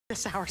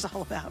this hour's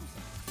all about.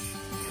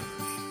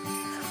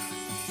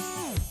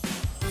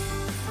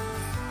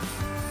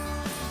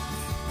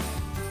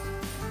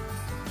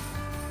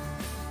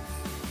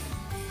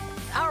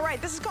 All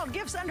right, this is called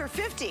Gifts Under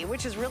 50,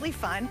 which is really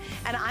fun.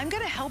 And I'm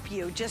gonna help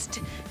you just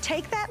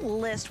take that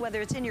list,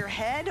 whether it's in your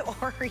head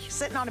or you're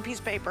sitting on a piece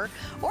of paper,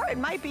 or it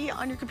might be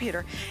on your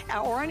computer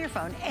or on your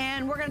phone,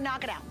 and we're gonna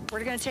knock it out.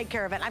 We're gonna take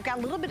care of it. I've got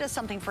a little bit of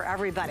something for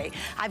everybody.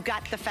 I've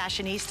got the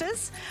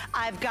fashionistas,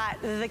 I've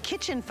got the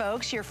kitchen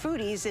folks, your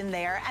foodies in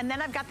there, and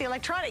then I've got the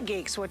electronic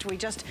geeks, which we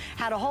just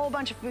had a whole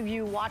bunch of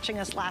you watching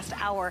us last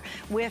hour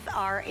with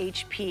our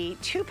HP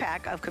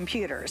 2-pack of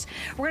computers.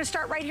 We're gonna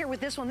start right here with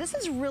this one. This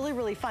is really,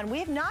 really fun. We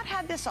have not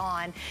had this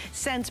on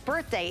since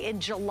birthday in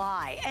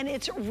July, and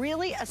it's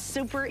really a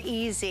super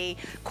easy,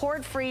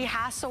 cord-free,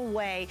 hassle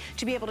way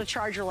to be able to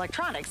charge your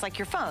electronics, like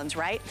your phones,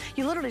 right?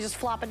 You literally just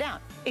flop it down.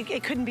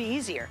 It couldn't be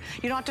easier.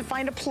 You don't have to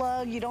find a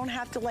plug. You don't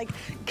have to like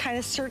kind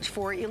of search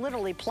for it. You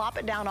literally plop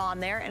it down on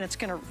there and it's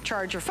gonna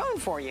charge your phone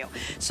for you.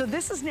 So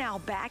this is now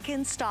back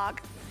in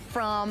stock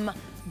from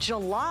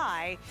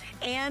July,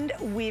 and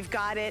we've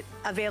got it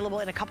available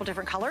in a couple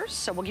different colors,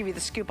 so we'll give you the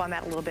scoop on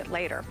that a little bit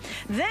later.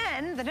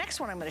 Then the next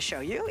one I'm going to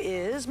show you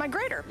is my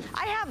grater.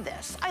 I have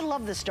this. I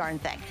love this darn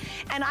thing.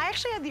 And I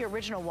actually had the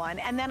original one,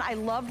 and then I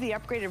loved the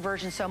upgraded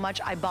version so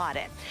much I bought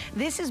it.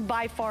 This is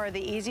by far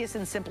the easiest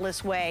and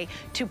simplest way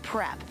to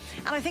prep.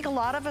 And I think a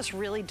lot of us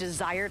really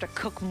desire to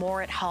cook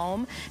more at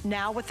home.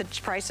 Now with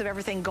the price of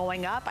everything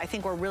going up, I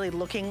think we're really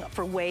looking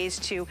for ways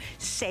to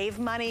save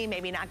money,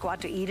 maybe not go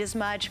out to eat as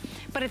much,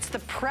 but it's the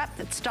prep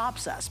that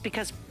stops us,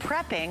 because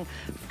prepping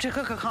to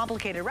cook a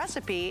complicated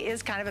recipe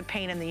is kind of a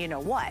pain in the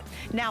you-know-what.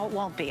 Now it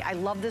won't be. I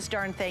love this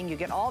darn thing. You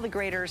get all the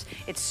graters.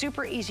 It's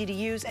super easy to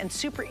use and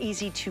super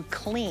easy to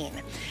clean.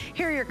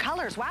 Here are your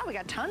colors. Wow, we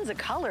got tons of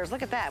colors.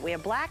 Look at that. We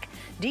have black,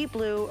 deep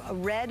blue,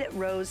 red,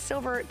 rose,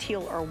 silver,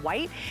 teal, or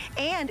white,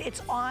 and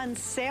it's on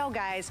sale,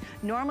 guys.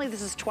 Normally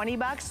this is 20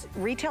 bucks.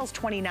 Retail's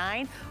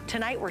 29.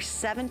 Tonight we're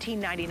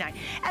 $17.99.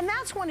 And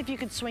that's one if you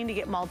could swing to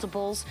get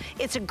multiples.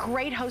 It's a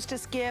great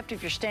hostess gift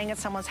if you're staying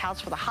at someone's house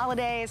for the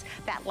holidays,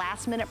 that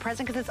last minute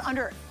present, because it's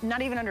under,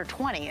 not even under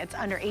 20, it's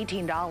under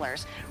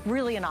 $18.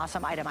 Really an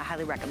awesome item, I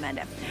highly recommend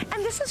it.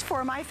 And this is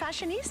for my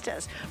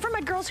fashionistas, for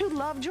my girls who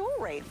love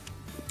jewelry.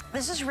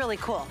 This is really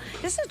cool.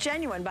 This is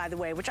genuine, by the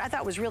way, which I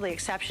thought was really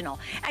exceptional.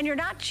 And you're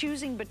not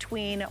choosing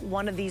between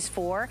one of these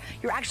four.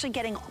 You're actually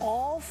getting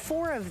all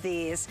four of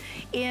these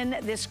in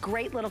this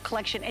great little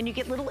collection, and you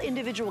get little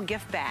individual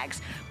gift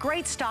bags.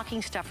 Great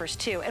stocking stuffers,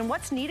 too. And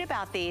what's neat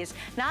about these,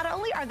 not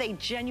only are they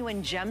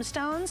genuine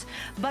gemstones,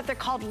 but they're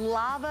called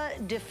lava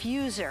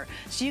diffuser.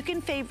 So you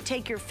can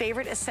take your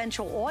favorite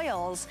essential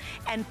oils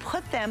and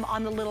put them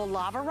on the little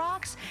lava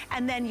rocks,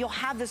 and then you'll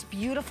have this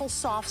beautiful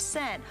soft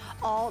scent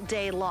all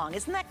day long.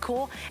 Isn't that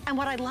cool? And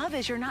what I love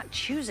is you're not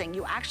choosing.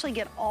 You actually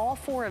get all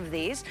four of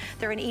these.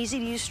 They're an easy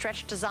to use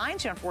stretch design,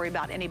 so you don't have to worry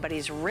about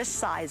anybody's wrist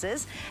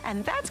sizes,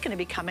 and that's gonna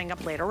be coming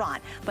up later on.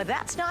 But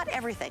that's not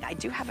everything. I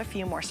do have a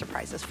few more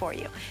surprises for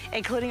you,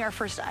 including our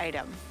first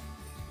item.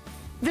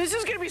 This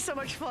is gonna be so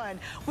much fun.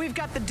 We've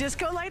got the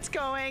disco lights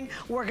going.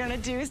 We're gonna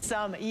do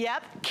some,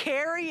 yep,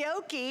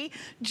 karaoke.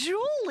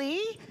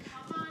 Julie,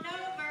 come on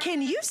over.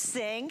 Can you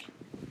sing?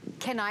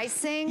 Can I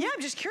sing? Yeah, I'm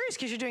just curious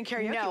because you're doing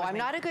karaoke. No, I'm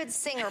not a good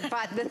singer,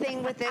 but the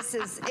thing with this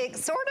is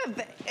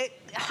it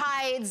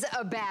hides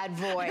a bad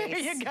voice. There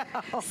you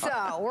go.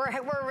 So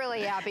we're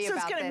really happy about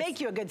this. So it's gonna make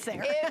you a good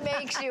singer. It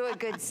makes you a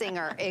good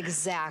singer,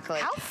 exactly.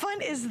 How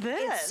fun is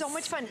this? It's so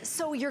much fun.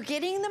 So you're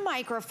getting the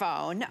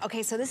microphone.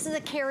 Okay, so this is a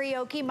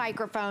karaoke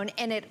microphone,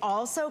 and it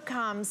also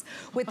comes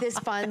with this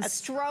fun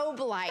strobe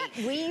light.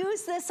 We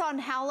used this on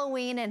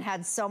Halloween and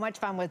had so much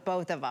fun with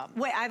both of them.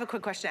 Wait, I have a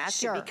quick question to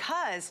ask you,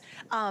 because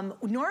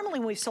normally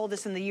when we've sold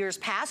this in the years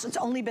past, it's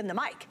only been the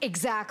mic.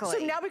 Exactly.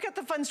 So now we've got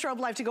the fun strobe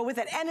light to go with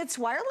it, and it's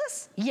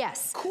wireless?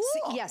 Yes. Cool.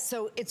 So, yes,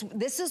 so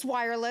this is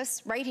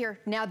wireless right here.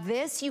 Now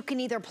this, you can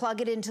either plug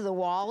it into the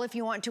wall if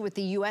you want to with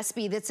the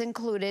USB that's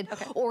included,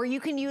 or you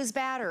can use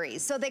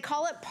batteries. So they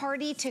call it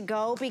party to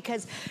go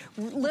because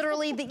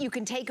literally that you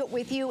can take it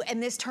with you,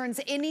 and this turns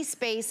any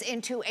space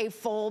into a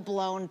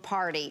full-blown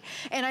party.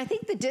 And I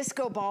think the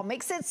disco ball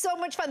makes it so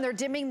much fun. They're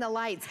dimming the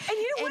lights. And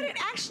you know what? It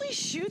actually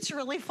shoots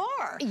really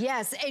far.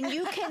 Yes, and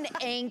you can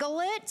angle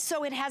it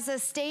so it has a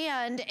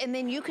stand, and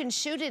then you can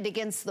shoot it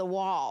against the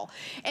wall.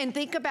 And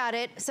think about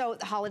it, so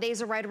the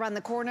holidays are right around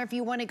the corner. If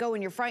you want to go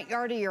in your front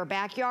yard or your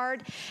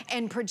backyard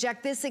and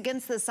project this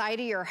against the side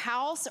of your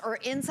house or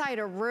inside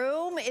a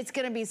room, it's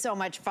going to be so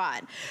much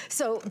fun.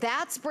 So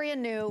that's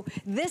brand new.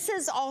 This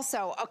is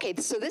also, okay,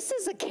 so this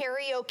is a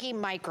karaoke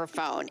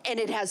microphone, and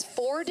it has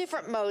 4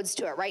 different modes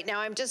to it. Right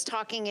now I'm just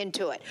talking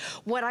into it.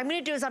 What I'm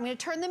going to do is I'm going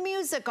to turn the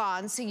music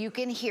on so you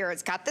can hear.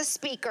 It's got the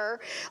speaker.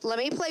 Let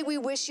me play We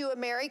Wish You a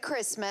Merry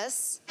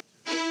Christmas.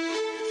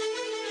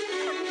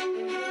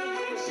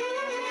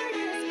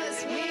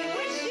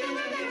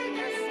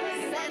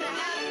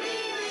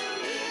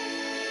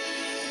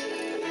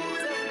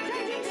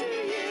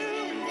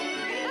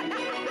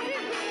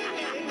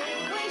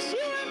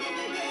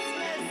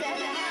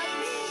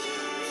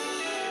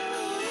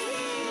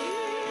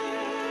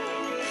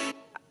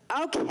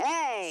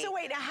 Okay. So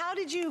wait, now how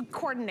did you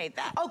coordinate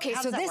that? Okay,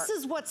 so this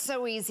is what's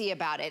so easy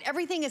about it.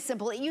 Everything is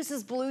simple. It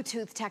uses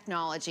Bluetooth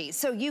technology.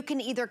 So you can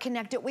either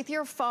connect it with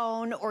your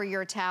phone or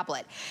your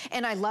tablet.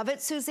 And I love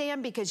it,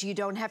 Suzanne, because you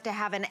don't have to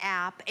have an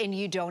app and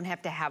you don't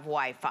have to have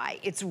Wi-Fi.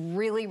 It's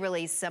really,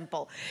 really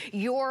simple.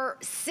 Your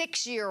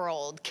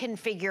 6-year-old can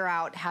figure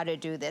out how to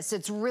do this.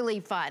 It's really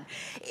fun.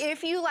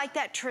 If you like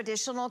that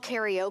traditional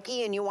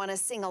karaoke and you want to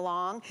sing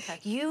along,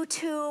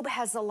 YouTube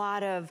has a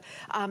lot of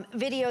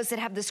videos that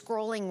have the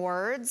scrolling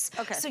words.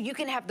 So you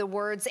can have the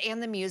words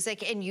and the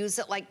music and use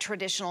it like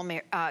traditional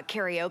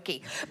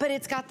karaoke. But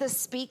it's got the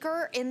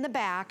speaker in the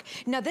back.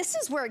 Now this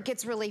is where it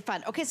gets really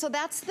fun. Okay, so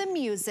that's the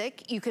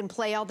music. You can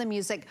play all the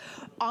music.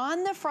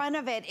 On the front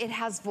of it, it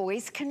has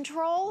voice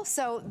control.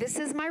 So this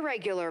is my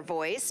regular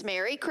voice.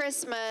 Merry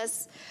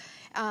Christmas.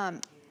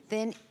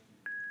 Then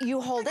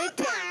you hold it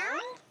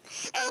down,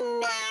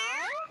 and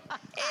now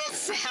it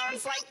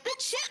sounds like the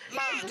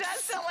chipmunks. It does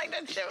sound like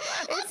the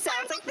chipmunks. It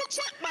sounds like the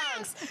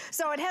chipmunks.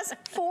 So it has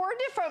 4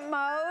 different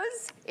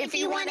modes. If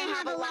you want to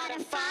have a lot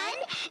of fun,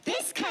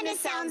 this kind of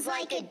sounds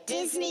like a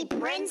Disney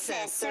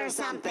princess or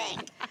something.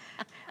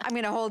 I'm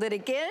gonna hold it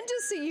again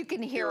just so you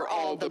can hear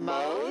all the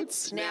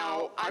modes.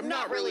 Now, I'm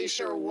not really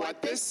sure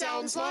what this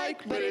sounds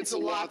like, but it's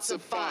lots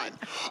of fun.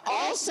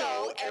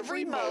 Also,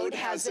 every mode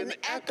has an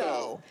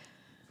echo.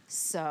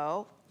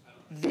 So,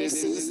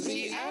 this is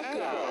the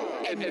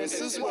echo, and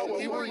this is what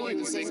we were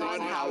using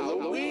on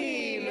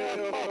Halloween. You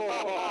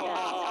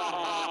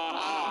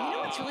know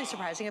what's really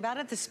surprising about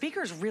it? The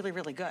speaker's really,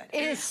 really good.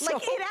 It is so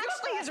like, it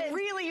actually is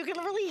really, you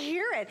can really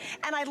hear it.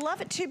 And I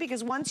love it too,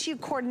 because once you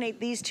coordinate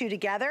these two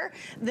together,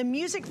 the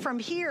music from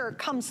here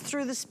comes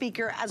through the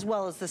speaker as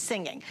well as the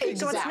singing. Exactly.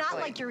 So it's not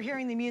like you're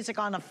hearing the music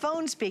on a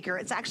phone speaker,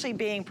 it's actually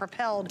being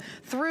propelled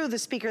through the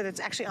speaker that's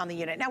actually on the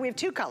unit. Now we have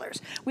 2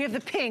 colors. We have the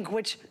pink,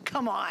 which,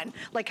 come on,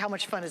 like how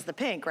much fun is the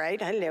pink,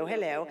 right? Hello,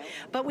 hello.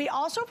 But we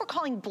also, if we're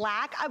calling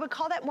black, I would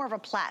call that more of a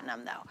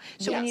platinum though.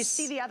 So when you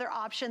see the other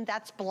option,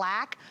 that's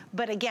black,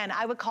 but again,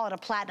 I would call it a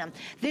platinum.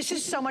 This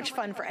is so much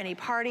fun for any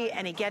party,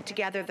 any get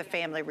together, the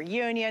family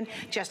reunion,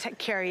 just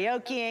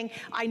karaokeing.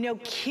 I know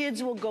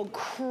kids will go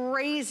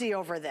crazy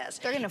over this.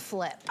 They're gonna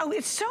flip. Oh,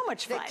 it's so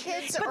much fun. The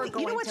kids but are going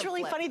you know what's to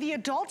really flip. funny? The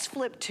adults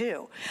flip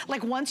too.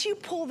 Like once you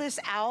pull this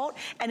out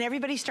and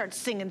everybody starts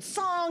singing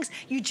songs,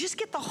 you just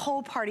get the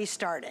whole party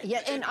started.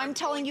 Yeah, and I'm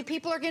telling you,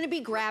 people are gonna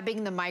be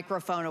grabbing the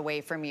microphone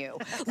away from you.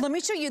 Let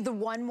me show you the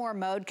one more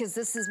mode, because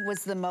this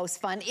was the most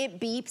fun. It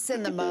beeps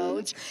in the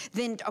modes.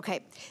 Then,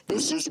 okay,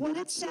 this is what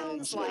it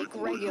sounds like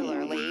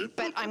regularly,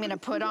 but I'm gonna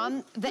put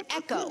on the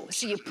echo.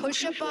 So you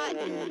push a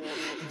button.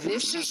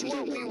 This is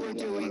what we were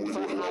doing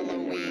for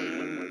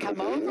Halloween.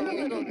 Come over,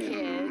 little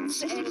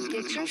kids, and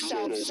get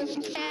yourself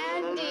some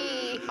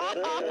candy.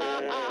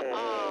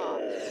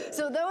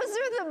 So those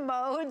are the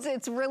modes.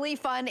 It's really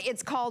fun.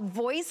 It's called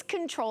voice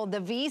control, the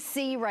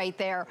VC right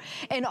there.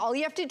 And all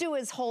you have to do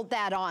is hold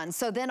that on.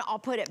 So then I'll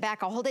put it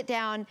back, I'll hold it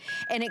down,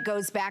 and it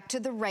goes back to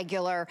the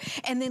regular.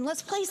 And then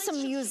let's play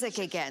some music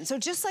again. So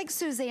just like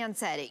Suzanne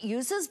said, it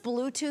uses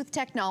Bluetooth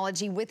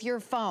technology with your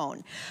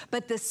phone,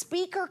 but the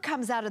speaker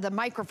comes out of the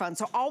microphone.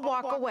 So I'll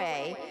walk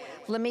away.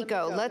 Let me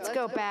go. Let's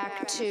go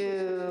back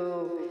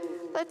to,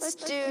 let's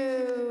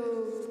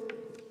do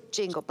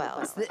Jingle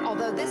Bells.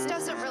 Although this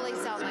doesn't really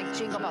sound like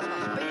Jingle Bells,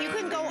 but you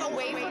can go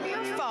away from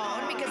your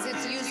phone because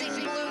it's using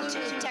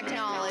Bluetooth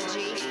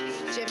technology.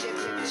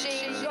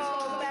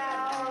 Jingle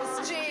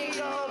bells,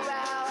 jingle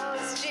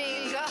bells,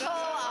 jingle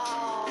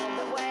all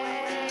the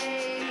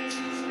way.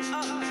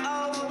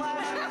 Oh, what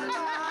a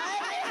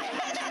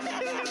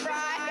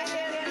ride.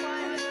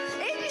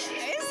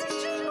 Is it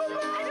Jingle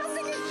Bells? I don't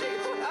think it's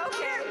Jingle Bells.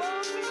 Okay,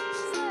 well,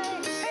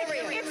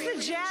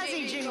 It's the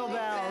jazzy Jingle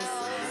Bells.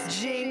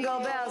 Jingle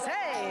bells,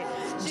 hey,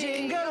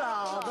 jingle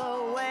all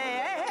the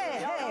way. Hey,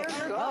 hey,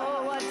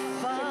 oh, what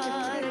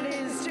fun it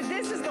is.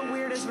 This is the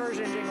weirdest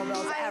version of Jingle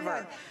Bells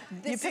ever.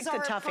 This is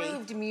our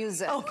approved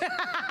music. Oh.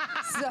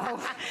 So,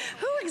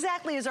 who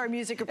exactly is our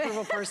music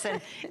approval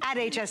person at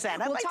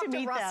HSN? I'd like to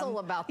meet Russell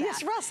them. about that.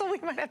 Yes, Russell, we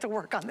might have to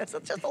work on this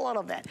just a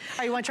little bit.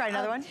 Oh, you want to try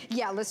another one?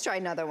 Yeah, let's try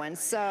another one.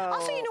 So,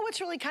 also, you know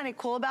what's really kind of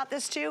cool about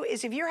this too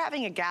is if you're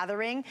having a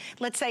gathering,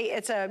 let's say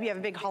you have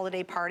a big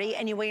holiday party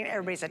and you want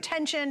everybody's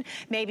attention,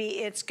 maybe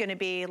it's going to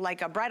be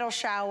like a bridal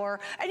shower,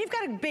 and you've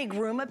got a big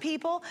room of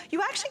people,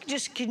 you actually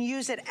just can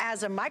use it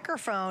as a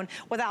microphone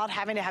without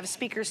having to have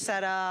speakers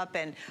set up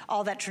and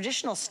all that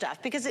traditional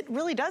stuff, because it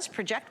really does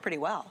project pretty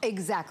well.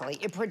 Exactly,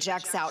 it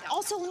projects out.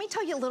 Also, let me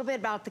tell you a little bit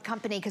about the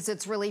company because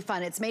it's really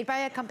fun. It's made by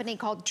a company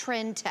called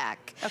Trend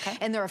Tech. Okay.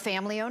 And they're a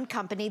family-owned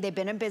company. They've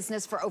been in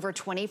business for over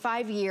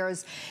 25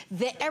 years.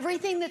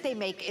 Everything that they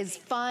make is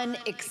fun,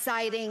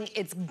 exciting,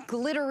 it's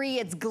glittery,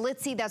 it's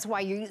glitzy. That's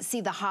why you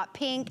see the hot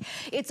pink.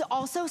 It's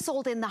also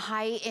sold in the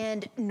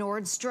high-end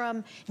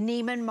Nordstrom,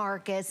 Neiman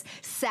Marcus,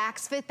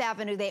 Saks Fifth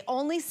Avenue. They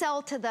only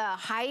sell to the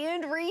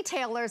high-end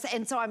retailers,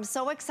 and so I'm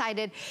so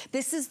excited.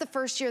 This is the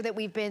first year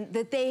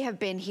that they have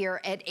been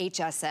here at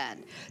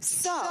HSN.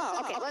 So,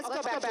 okay, let's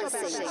go back to the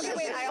singing. Okay,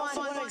 wait, I also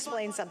want to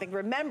explain something.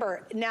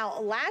 Remember, now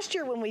last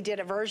year when we did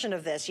a version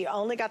of this, you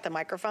only got the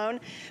microphone,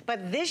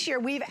 but this year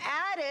we've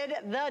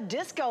added the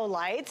disco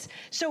lights,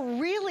 so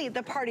really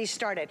the party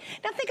started.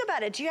 Now think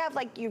about it,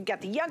 you've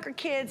got the younger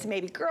kids,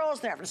 maybe girls,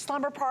 they're having a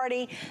slumber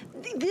party.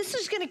 This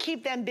is gonna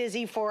keep them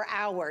busy for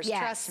hours,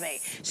 trust me.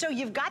 So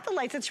you've got the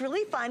lights, it's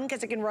really fun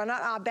because it can run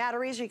on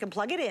batteries or you can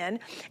plug it in,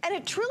 and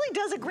it truly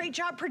does a great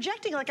job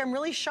projecting. Like, I'm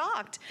really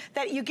shocked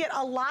that you get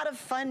a lot of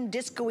fun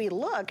disco-y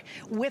look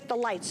with the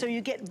lights. So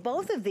you get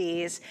both of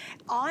these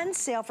on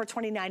sale for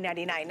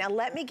 $29.99. Now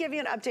let me give you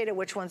an update of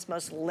which one's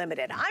most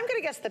limited. I'm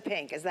gonna guess the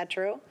pink, is that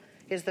true?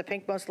 Is the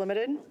pink most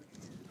limited?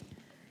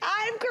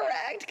 I'm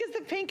correct, because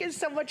the pink is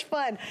so much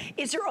fun.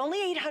 Is there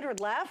only 800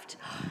 left?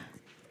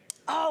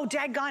 Oh,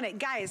 daggone it,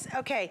 guys.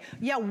 Okay,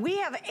 yeah, we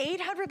have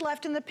 800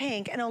 left in the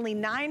pink and only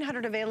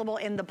 900 available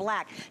in the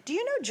black. Do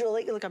you know,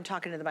 Julie, look, I'm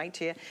talking to the mic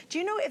to you. Do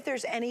you know if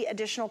there's any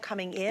additional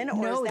coming in,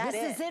 or no, is that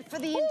this is it for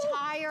the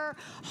entire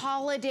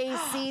holiday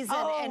season,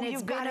 and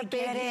it's been a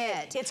big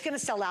hit. It's gonna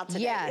sell out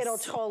today. Yes. It'll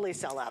totally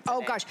sell out today.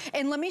 Oh gosh,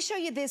 and let me show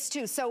you this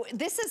too. So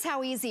this is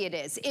how easy it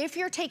is. If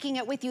you're taking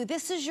it with you,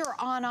 this is your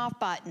on-off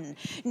button.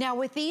 Now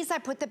with these, I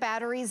put the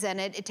batteries in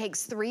it. It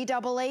takes 3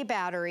 AA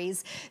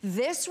batteries.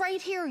 This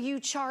right here, you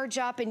charge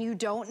up and you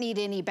don't need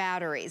any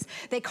batteries.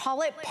 They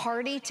call it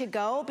party to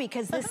go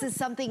because this is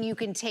something you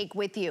can take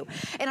with you.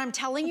 And I'm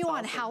telling you,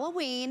 on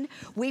Halloween,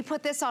 we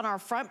put this on our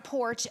front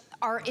porch.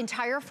 Our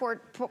entire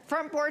front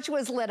porch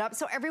was lit up,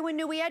 so everyone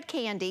knew we had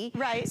candy.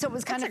 Right. So it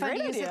was kind of fun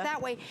to use it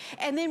that way.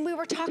 And then we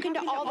were talking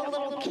to all the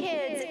little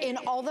kids in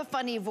all the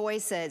funny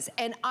voices.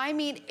 And I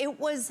mean, it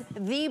was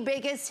the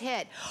biggest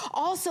hit.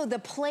 Also, the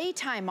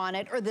playtime on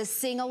it, or the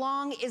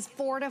sing-along, is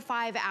 4 to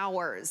 5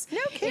 hours. No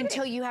kidding.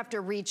 Until you have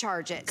to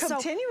recharge it.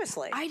 Continuously.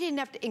 So I didn't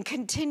have to, and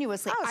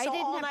continuously. Oh, so I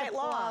didn't all have night to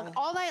plug long.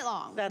 all night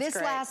long. That's this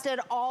great. lasted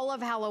all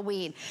of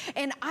Halloween.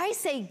 And I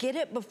say get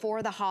it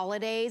before the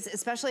holidays,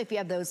 especially if you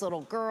have those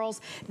little girls.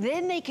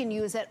 Then they can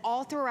use it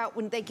all throughout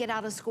when they get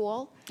out of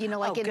school. You know,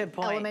 like in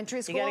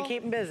elementary school. You gotta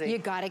keep them busy. You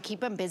gotta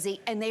keep them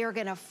busy, and they are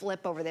gonna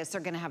flip over this.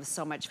 They're gonna have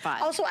so much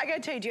fun. Also, I gotta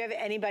tell you, do you have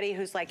anybody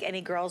who's like,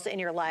 any girls in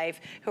your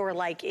life who are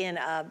like in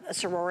a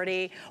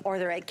sorority, or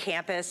they're at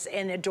campus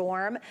in a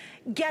dorm?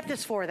 Get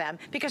this for them,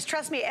 because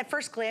trust me, at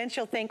first glance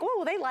you'll think, oh,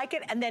 well, they like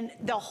it, and then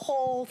the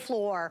whole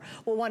floor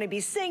will want to be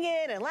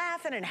singing and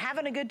laughing and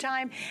having a good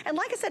time. And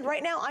like I said,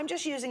 right now I'm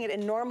just using it in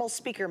normal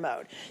speaker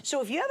mode.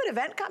 So if you have an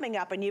event coming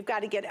up and you've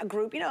got to get a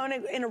group, you know,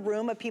 in a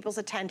room of people's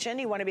attention,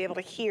 you want to be able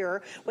to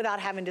hear without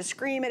having to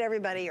scream at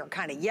everybody or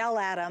kind of yell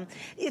at them.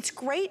 It's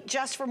great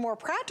just for more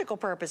practical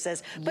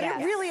purposes, but it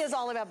really is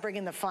all about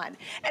bringing the fun.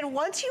 And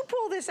once you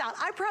pull this out,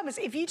 I promise,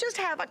 if you just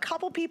have a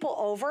couple people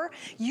over,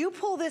 you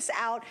pull this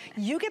out,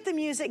 you get the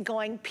music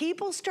going,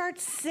 people start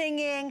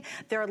singing,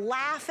 they're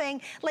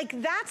laughing.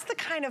 Like, that's the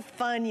kind of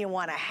fun you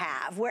want to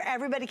have, where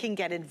everybody can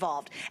get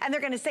involved. And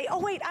they're going to say, oh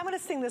wait, I'm going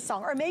to sing this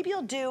song. Or maybe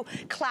you'll do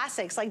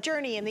classics like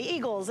Journey and the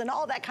Eagles and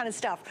all that kind of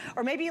stuff.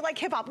 Or maybe you like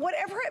hip hop.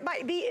 Whatever it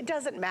might be, it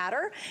doesn't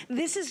matter.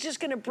 This is just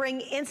going to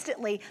bring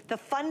instantly the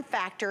fun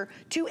factor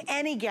to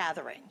any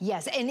gathering.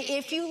 Yes, and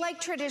if you like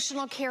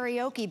traditional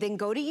karaoke, then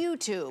go to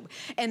YouTube,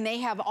 and they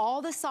have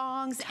all the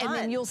songs, and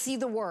then you'll see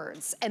the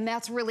words. And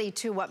that's really,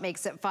 too, what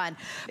makes it fun.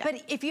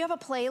 But if you have a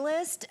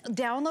playlist,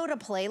 download a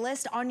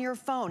playlist on your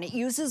phone. It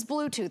uses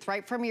Bluetooth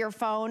right from your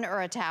phone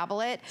or a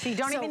tablet. So you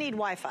don't even need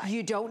Wi-Fi.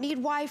 You don't need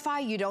Wi-Fi.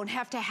 You don't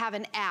have to have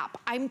an app.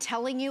 I'm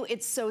telling you,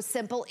 it's so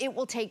simple. It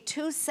will take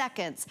 2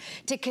 seconds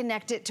to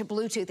connect it to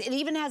Bluetooth. It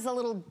even has a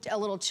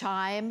little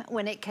chime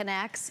when it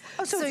connects.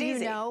 Oh, so it's you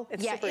easy. know.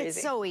 It's yeah, super it's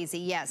easy. so easy,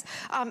 yes.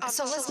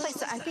 So let's play,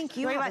 I think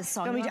you have a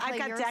song. I've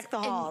got Deck the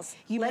Halls.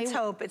 Let's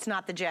hope it's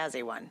not the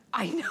jazzy one.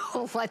 I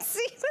know, let's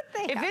see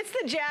what they have. If it's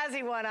the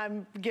jazzy one,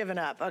 I'm giving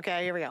up.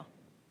 Okay, here we go.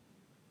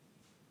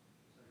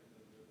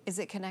 Is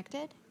it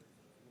connected?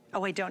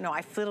 Oh, I don't know.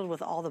 I fiddled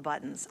with all the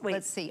buttons. Wait.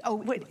 Let's see. Oh,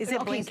 wait, is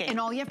it blinking? And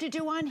all you have to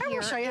do on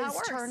here is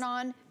turn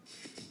on.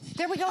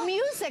 There we go,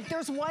 music.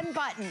 There's one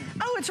button.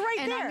 Oh, it's right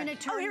there. I'm gonna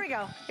turn. Oh, here we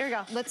go. Here we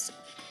go. Let's.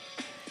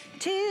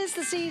 'Tis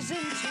the season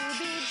to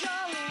be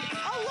jolly.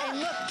 Oh, look. And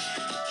look,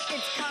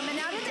 it's coming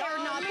out of there,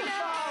 not the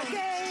phone.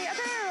 Gay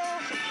apparel.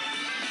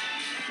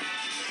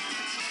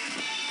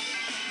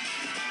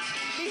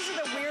 These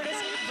are the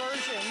weirdest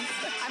versions.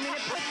 I'm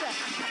gonna put the.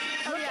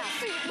 Oh,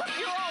 yeah. Look,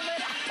 you're all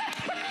lit up.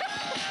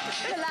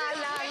 La,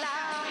 la, la.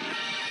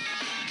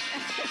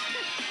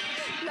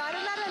 La,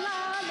 la, la, la,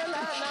 la,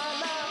 la, la,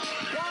 la.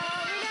 While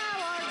we now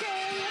are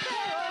gay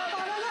apparel.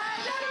 La, la,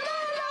 la, la,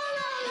 la,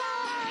 la, la.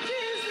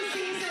 'Tis the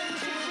season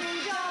to be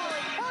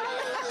jolly. La,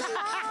 la,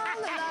 la,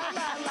 la, la,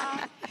 la, la.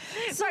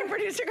 So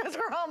producer goes,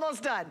 we're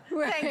almost done.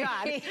 Thank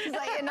God. He's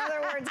like, in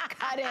other words,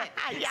 cut it.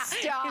 Yeah.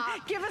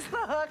 Stop. Give us the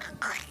hook.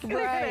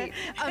 Right.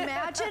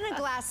 Imagine a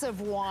glass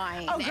of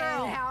wine and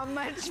how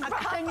much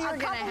fun you're going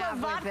to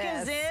have with this.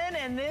 A couple of vodkas in,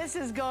 and this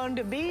is going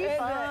to be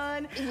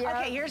fun. Yep.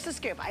 Okay, here's the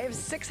scoop. I have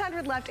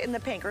 600 left in the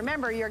pink.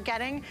 Remember, you're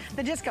getting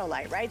the disco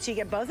light, right? So you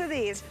get both of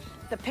these.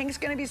 The pink's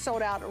gonna be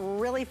sold out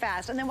really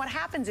fast. And then what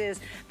happens is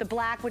the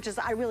black, which is,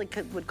 I really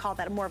would call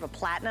that more of a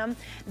platinum,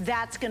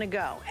 that's gonna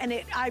go.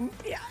 And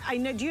I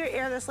know, do you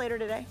air this later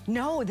today?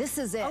 No, this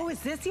is it. Oh, is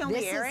this the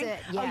only airing? This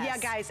is it, yes. Oh yeah,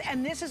 guys,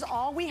 and this is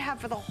all we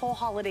have for the whole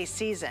holiday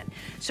season.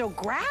 So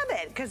grab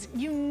it, because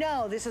you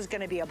know this is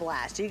gonna be a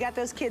blast. You got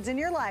those kids in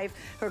your life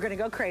who are gonna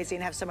go crazy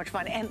and have so much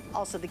fun, and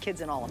also the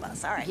kids in all of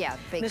us. All right. Yeah,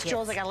 big Miss kids.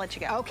 Jules, I gotta let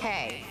you go.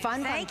 Okay,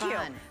 fun, Thank you.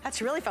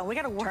 That's really fun. We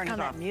gotta work on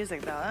that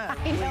music though.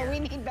 I know, we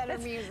need better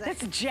music.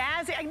 That's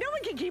jazzy. No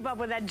one can keep up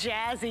with that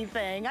jazzy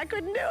thing. I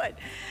couldn't do it.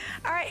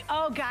 All right,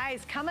 oh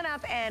guys, coming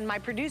up, and my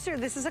producer,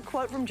 this is a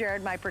quote from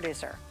Jared, my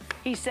producer.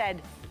 He said,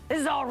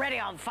 "This is already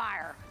on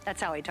fire." That's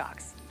how he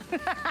talks.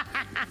 And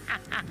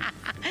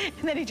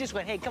then he just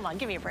went, hey, come on,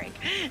 give me a break.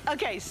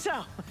 Okay,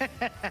 so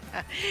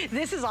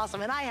this is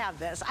awesome, and I have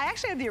this. I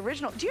actually have the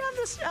original. Do you have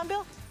this,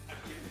 Bill?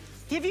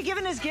 Have you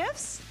given his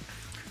gifts?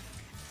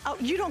 Oh,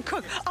 you don't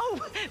cook.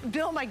 Oh,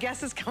 Bill, my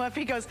guest has come up.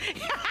 He goes,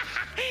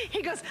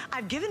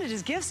 I've given it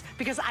as gifts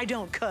because I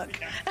don't cook.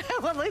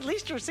 Well, at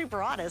least you're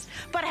super honest.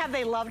 But have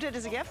they loved it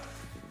as a gift?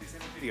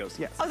 Videos,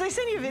 yes. Oh, they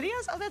send you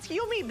videos? Oh,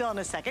 you'll meet Bill in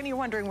a second. You're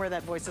wondering where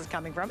that voice is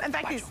coming from. In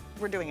fact,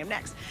 we're doing him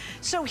next.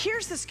 So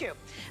here's the scoop.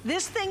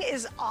 This thing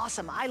is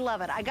awesome. I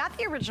love it. I got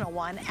the original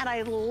one, and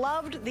I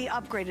loved the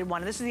upgraded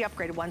one. This is the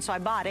upgraded one, so I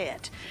bought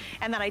it.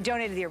 And then I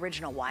donated the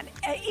original one.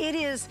 It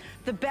is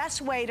the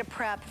best way to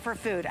prep for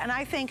food. And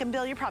I think, and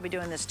Bill, you're probably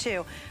doing this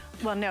too.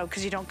 Well, no,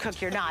 because you don't cook,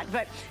 you're not.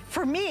 But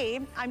for me,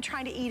 I'm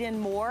trying to eat in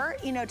more,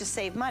 you know, to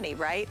save money,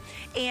 right?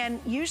 And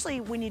usually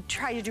when you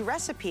try to do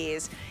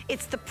recipes,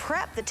 it's the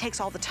prep that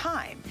takes all the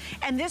time.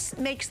 And this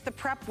makes the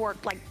prep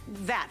work like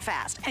that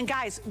fast. And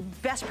guys,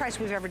 best price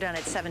we've ever done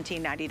at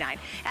 $17.99.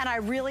 And I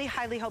really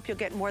highly hope you'll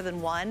get more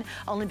than one,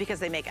 only because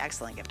they make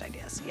excellent gift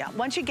ideas. Yeah,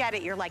 once you get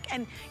it, you're like,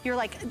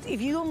 if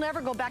you'll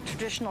never go back to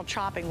traditional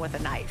chopping with a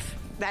knife.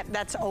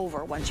 That's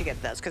over once you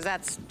get this, because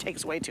that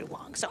takes way too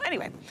long. So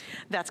anyway,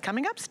 that's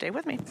coming up. Stay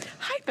with me.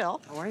 Hi, Bill.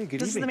 How are you? Good evening.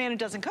 This is the man who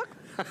doesn't cook.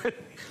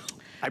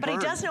 But he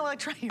does know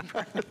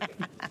electronics.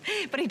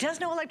 But he does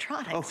know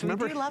electronics. Oh,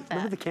 remember, we do love that.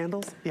 Remember the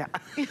candles? Yeah.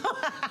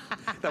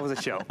 That was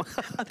a show.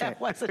 That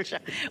was a show.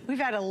 We've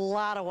had a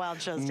lot of wild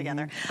shows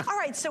together. All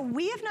right, so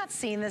we have not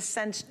seen this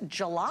since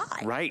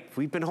July. Right.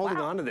 We've been holding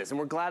on to this, and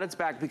we're glad it's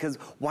back because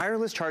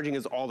wireless charging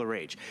is all the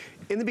rage.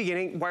 In the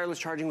beginning, wireless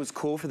charging was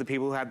cool for the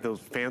people who had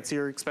those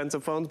fancier,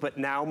 expensive phones, but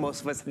now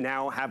most of us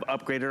now have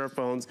upgraded our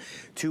phones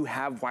to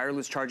have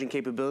wireless charging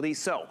capability.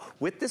 So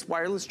with this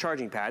wireless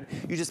charging pad,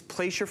 you just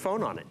place your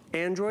phone on it.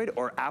 Android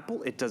or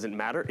Apple, it doesn't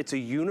matter. It's a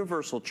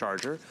universal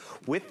charger.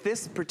 With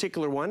this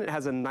particular one, it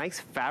has a nice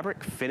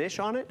fabric finish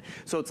on it.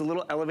 So it's a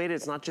little elevated.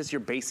 It's not just your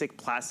basic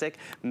plastic,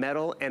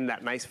 metal, and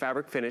that nice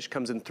fabric finish.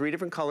 Comes in 3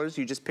 different colors.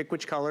 You just pick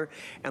which color.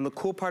 And the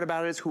cool part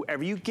about it is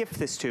whoever you gift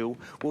this to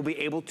will be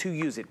able to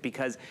use it,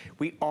 because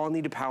we all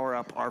need to power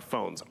up our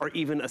phones, or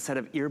even a set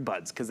of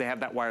earbuds, because they have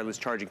that wireless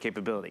charging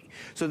capability.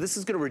 So this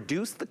is going to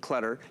reduce the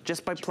clutter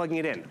just by plugging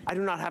it in. I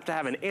do not have to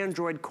have an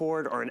Android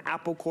cord or an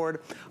Apple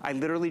cord. I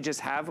literally just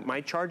have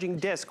my charging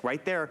disc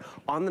right there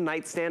on the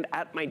nightstand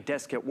at my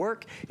desk at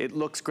work. It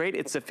looks great,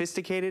 it's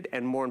sophisticated,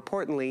 and more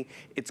importantly,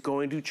 it's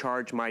going to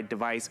charge my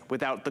device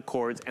without the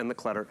cords and the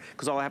clutter,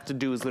 because all I have to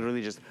do is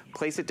literally just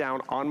place it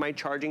down on my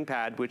charging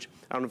pad, which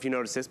I don't know if you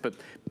noticed this, but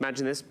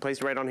imagine this, place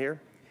it right on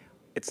here.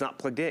 It's not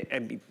plugged in,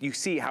 and you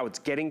see how it's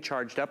getting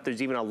charged up.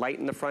 There's even a light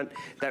in the front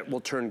that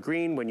will turn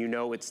green when you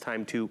know it's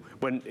time to,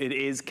 when it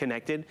is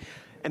connected.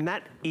 And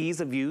that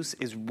ease of use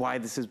is why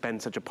this has been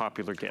such a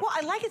popular gift. Well,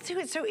 I like it too.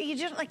 It's so you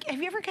just like,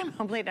 have you ever come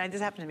home late night? This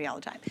happens to me all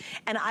the time.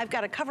 And I've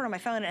got a cover on my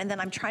phone, and then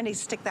I'm trying to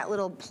stick that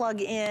little plug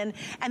in,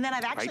 and then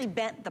I've actually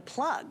bent the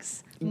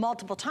plugs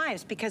multiple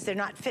times because they're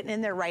not fitting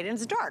in there right, and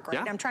it's dark, right?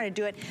 Yeah. I'm trying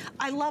to do it.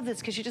 I love this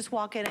because you just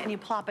walk in and you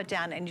plop it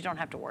down and you don't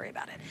have to worry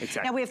about it.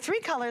 Exactly. Now we have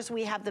 3 colors.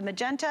 We have the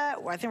magenta,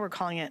 or I think we're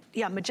calling it,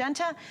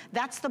 magenta.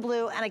 That's the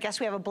blue, and I guess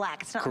we have a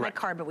black. It's not on my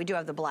card, but we do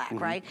have the black,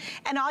 right?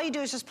 And all you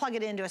do is just plug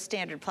it into a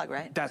standard plug,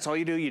 right? That's all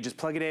you do. You just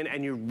plug it in,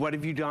 and what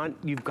have you done?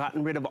 You've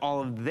gotten rid of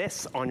all of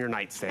this on your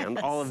nightstand,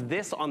 all of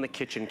this on the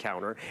kitchen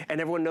counter,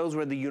 and everyone knows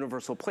where the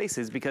universal place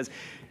is, because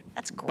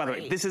that's great. By the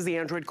way, this is the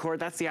Android cord,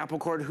 that's the Apple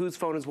cord, whose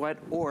phone is what,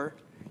 or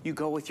you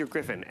go with your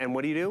Griffin. And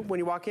what do you do when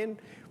you walk in?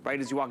 Right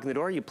as you walk in the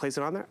door, you place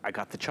it on there. I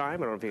got the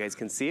chime. I don't know if you guys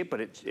can see it,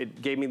 but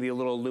it gave me the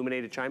little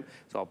illuminated chime,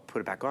 so I'll put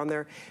it back on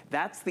there.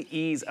 That's the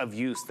ease of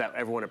use that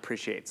everyone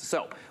appreciates.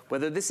 So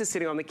whether this is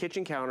sitting on the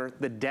kitchen counter,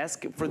 the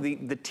desk for the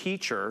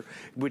teacher,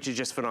 which is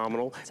just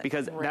phenomenal,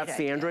 because that's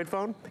the Android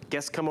phone.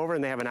 Guests come over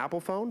and they have an Apple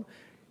phone.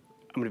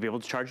 I'm gonna be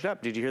able to charge it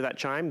up. Did you hear that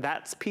chime?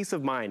 That's peace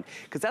of mind,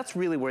 because that's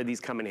really where these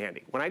come in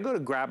handy. When I go to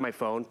grab my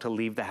phone to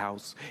leave the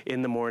house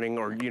in the morning,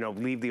 or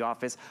leave the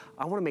office,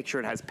 I wanna make sure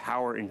it has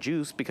power and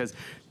juice, because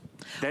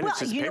Then well, it's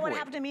just you know what paperweight.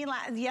 happened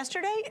to me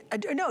yesterday?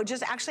 No, it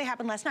just actually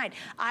happened last night.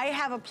 I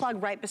have a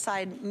plug right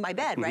beside my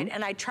bed, right?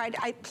 And I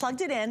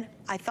plugged it in,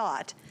 I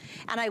thought,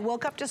 and I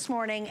woke up this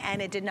morning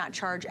and it did not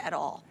charge at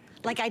all.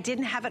 Like I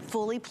didn't have it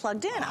fully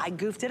plugged in. I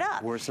goofed it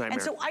up. Worst nightmare.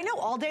 And so I know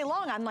all day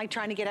long I'm like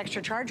trying to get extra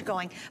charge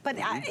going, but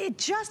it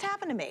just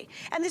happened to me.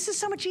 And this is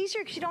so much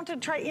easier because you don't have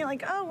to try, you're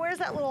like, oh, where's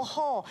that little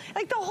hole?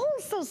 Like the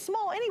hole's so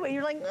small anyway.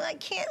 You're like, I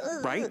can't.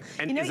 Right?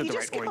 And you know, is it you the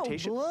just right go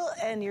orientation?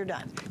 and you're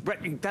done.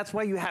 Right, that's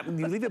why you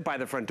leave it by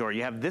the front door.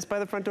 You have this by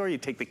the front door, you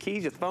take the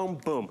keys, your phone,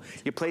 boom.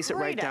 You place it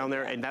right down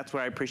there, and that's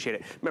where I appreciate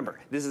it.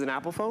 Remember, this is an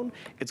Apple phone.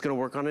 It's gonna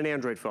work on an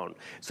Android phone.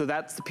 So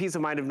that's the peace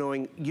of mind of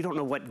knowing you don't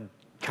know what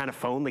kind of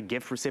phone the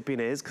gift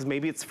recipient is, because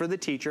maybe it's for the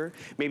teacher,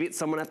 maybe it's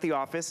someone at the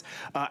office.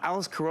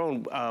 Alice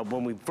Carone,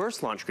 when we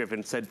first launched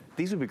Griffin, said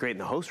these would be great in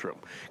the host room,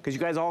 because you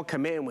guys all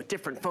come in with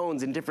different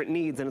phones and different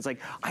needs, and it's like,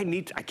 I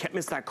can't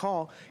miss that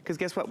call, because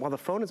guess what? While the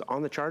phone is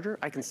on the charger,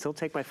 I can still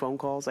take my phone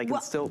calls, I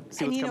can still see what's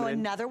coming in. And you know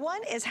another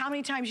one is how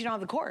many times you don't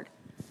have the cord.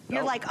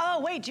 You're like, oh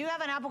wait, do you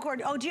have an Apple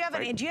cord? Oh, do you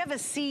have a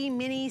C,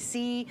 mini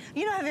C?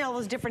 You know, having all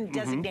those different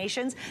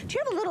designations. Do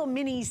you have a little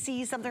mini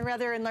C something or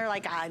other? And they're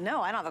like,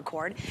 no, I don't have a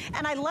cord.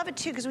 And I love it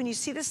too, because when you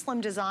see the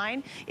slim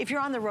design, if you're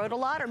on the road a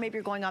lot or maybe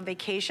you're going on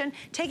vacation,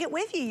 take it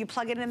with you. You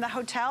plug it in the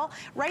hotel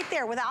right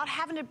there without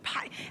having to.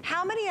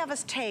 How many of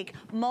us take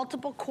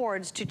multiple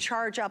cords to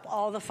charge up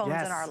all the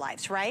phones in our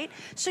lives, right?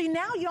 So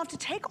now you don't have to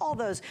take all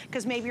those,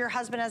 because maybe your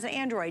husband has an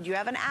Android, you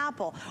have an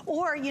Apple,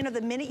 or you know,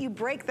 the minute you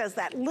break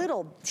that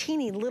little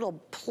teeny little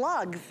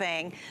plug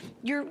thing,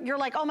 you're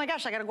like, oh my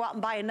gosh, I gotta go out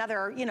and buy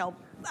another, you know,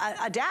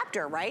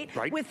 adapter, right?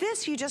 With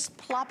this, you just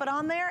plop it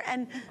on there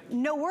and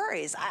no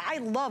worries. I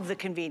love the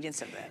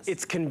convenience of this.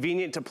 It's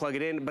convenient to plug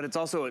it in, but it's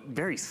also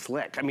very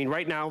slick. I mean,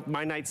 right now,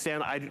 my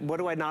nightstand, what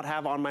do I not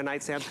have on my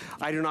nightstand?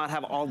 I do not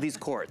have all these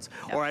cords,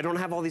 or I don't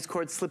have all these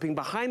cords slipping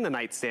behind the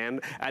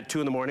nightstand at 2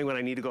 in the morning when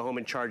I need to go home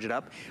and charge it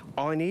up.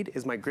 All I need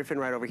is my Griffin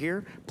right over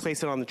here,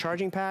 place it on the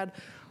charging pad,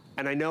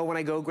 and I know when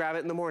I go grab it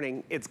in the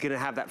morning, it's gonna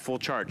have that full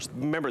charge.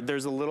 Remember,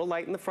 there's a little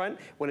light in the front.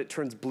 When it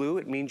turns blue,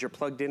 it means you're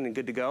plugged in and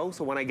good to go.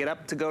 So when I get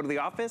up to go to the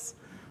office,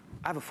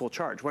 I have a full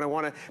charge. When I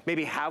wanna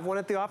maybe have one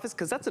at the office,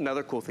 because that's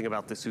another cool thing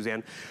about this,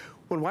 Suzanne.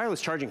 When wireless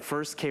charging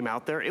first came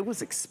out there, it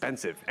was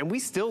expensive. And we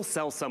still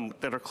sell some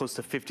that are close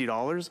to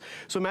 $50.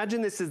 So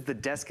imagine this is the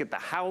desk at the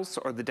house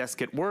or the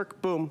desk at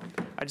work, boom.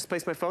 I just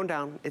place my phone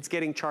down, it's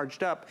getting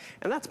charged up,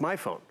 and that's my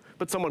phone.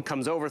 But someone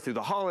comes over through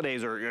the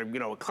holidays, or you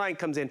know, a client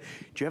comes in, do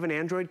you have an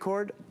Android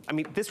cord? I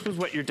mean, this was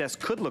what your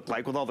desk could look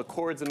like with all the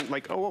cords and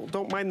like, oh, well,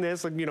 don't mind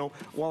this, like, you know,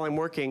 while I'm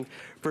working,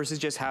 versus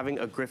just having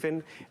a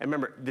Griffin. And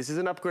remember, this is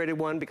an upgraded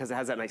one because it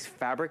has that nice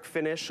fabric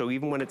finish, so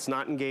even when it's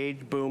not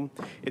engaged, boom,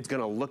 it's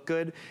gonna look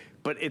good.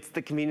 But it's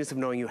the convenience of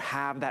knowing you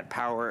have that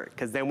power,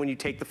 because then when you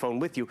take the phone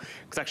with you,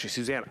 because actually,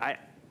 Suzanne, I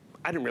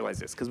didn't realize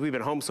this because we've been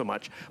home so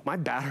much. My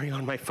battery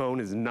on my phone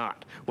is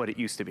not what it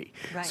used to be.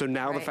 So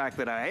now the fact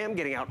that I am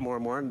getting out more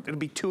and more, and it'll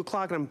be 2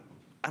 o'clock and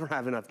I don't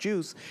have enough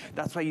juice.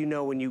 That's why you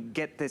know when you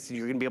get this,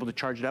 you're gonna be able to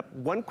charge it up.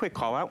 One quick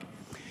call out.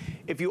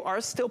 If you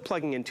are still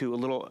plugging into a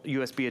little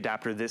USB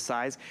adapter this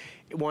size,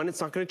 1,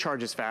 it's not gonna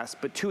charge as fast,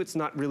 but 2, it's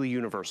not really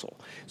universal.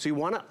 So you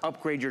wanna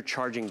upgrade your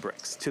charging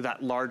bricks to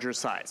that larger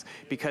size,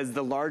 because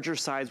the larger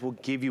size will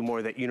give you more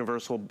of that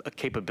universal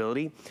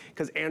capability,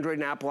 because Android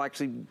and Apple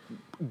actually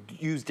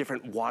use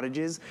different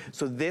wattages.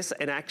 So this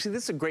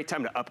is a great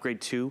time to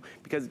upgrade too,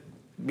 because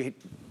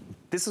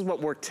this is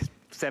what worked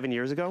 7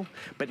 years ago,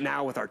 but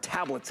now with our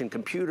tablets and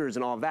computers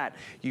and all of that,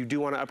 you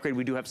do want to upgrade.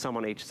 We do have some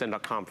on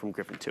hsn.com from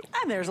Griffin too.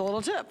 And there's a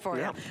little tip for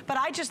you. But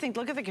I just think,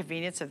 look at the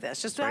convenience of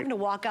this. Just having to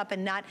walk up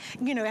and not,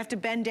 you know, have to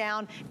bend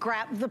down,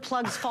 grab the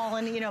plug's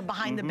falling, you know,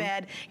 behind the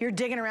bed. You're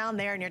digging around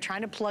there and you're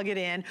trying to plug it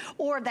in,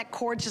 or that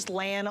cord's just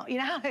laying, you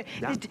know,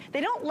 they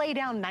don't lay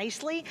down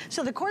nicely,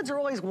 so the cords are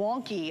always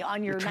wonky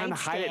on your nightstand. Trying to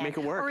hide it, make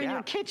it work, or in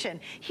your kitchen.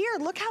 Here,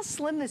 look how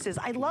slim this is.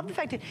 I love the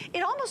fact that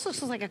it almost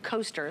looks like a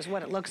coaster is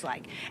what it looks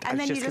like. And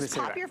then you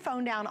just pop your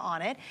phone down on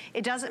it.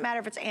 It doesn't matter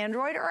if it's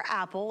Android or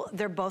Apple,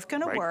 they're both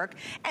gonna work.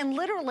 And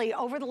literally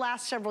over the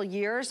last several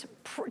years,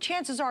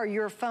 chances are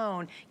your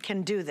phone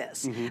can do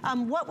this.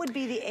 What would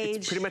be the age?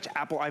 It's pretty much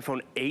Apple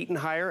iPhone 8 and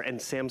higher and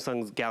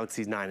Samsung's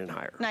Galaxy's 9 and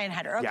higher. 9 and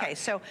higher, okay.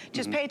 So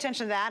just pay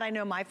attention to that. I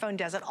know my phone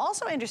does it.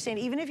 Also understand,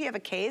 even if you have a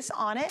case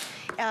on it,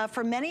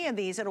 for many of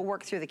these, it'll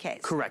work through the case.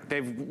 Correct,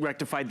 they've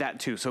rectified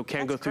that too. So it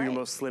can go through your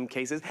most slim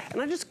cases.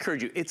 And I just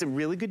encourage you, it's a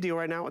really good deal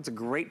right now. It's a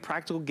great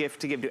practical gift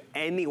to give to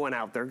anyone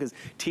out there, because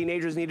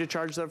teenagers need to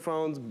charge their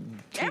phones,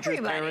 teachers,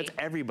 parents,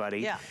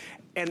 everybody.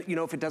 And you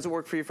know, if it doesn't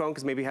work for your phone,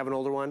 because maybe you have an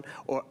older one,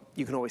 or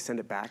you can always send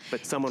it back,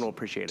 but someone will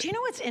appreciate it. Do you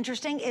know what's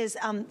interesting is,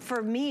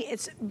 for me,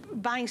 it's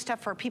buying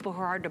stuff for people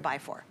who are hard to buy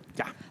for.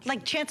 Yeah.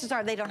 Like chances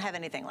are they don't have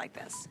anything like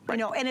this. Right.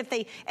 You know,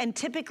 and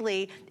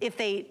typically if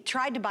they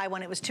tried to buy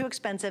one, it was too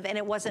expensive and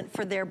it wasn't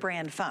for their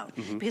brand phone.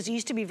 Because it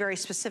used to be very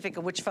specific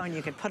of which phone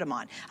you could put them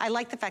on. I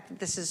like the fact that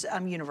this is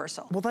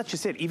universal. Well, that's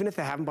just it. Even if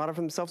they haven't bought it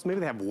for themselves, maybe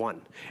they have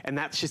one. And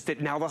that's just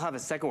it. Now they'll have a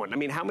second one. I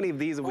mean, how many of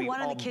these have we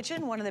one in the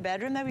kitchen, one in the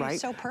bedroom, that would be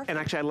so perfect. And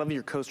actually, I love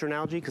your coaster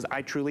analogy because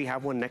I truly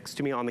have one next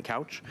to me on the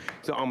couch,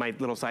 so on my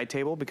little side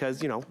table,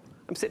 because, you know,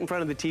 I'm sitting in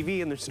front of the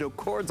TV and there's no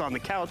cords on the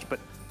couch, but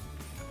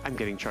I'm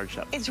getting charged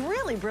up. It's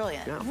really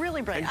brilliant,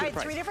 really brilliant. All right,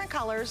 price. 3 different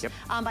colors. Yep.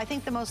 I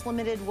think the most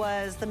limited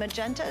was the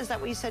magenta. Is that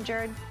what you said,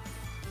 Jared?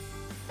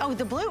 Oh,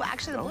 the blue.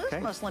 Actually, the blue is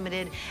the most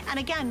limited. And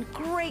again,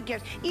 great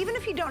gift. Even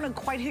if you don't know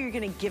quite who you're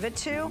going to give it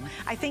to,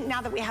 I think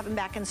now that we have them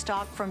back in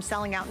stock from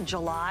selling out in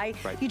July,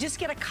 you just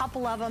get a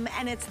couple of them,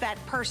 and it's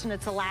that person.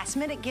 It's a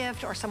last-minute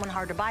gift or someone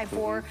hard to buy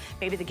for.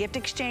 Maybe the gift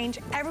exchange.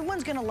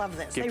 Everyone's going to love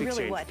this. Gift they really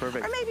exchange, would.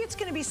 perfect. Or maybe it's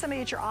going to be somebody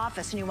at your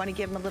office and you want to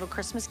give them a little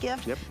Christmas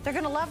gift. Yep. They're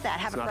going to love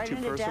that. Have It's it right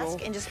on your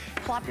desk and just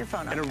plop your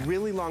phone on And there. a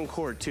really long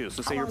cord, too.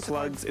 So say your long's the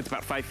cord? plugs, it's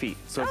about 5 feet.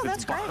 So if that's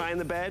it's great.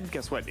 behind the bed,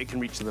 guess what? It can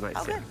reach to the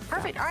nightstand. Okay,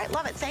 perfect. All right,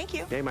 love it. Thank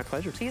you. Hey, my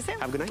pleasure. See you soon.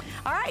 Have a good night.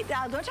 All right,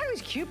 don't talk about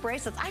these cute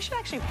bracelets. I should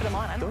actually put them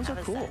on. I don't Those know are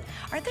how to cool. say.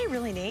 Aren't they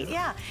really neat?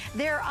 Yeah.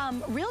 They're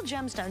real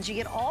gemstones. You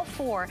get all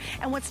 4.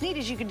 And what's neat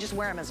is you can just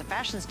wear them as a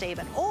fashion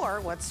statement. Or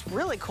what's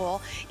really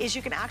cool is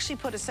you can actually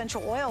put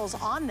essential oils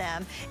on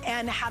them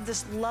and have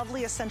this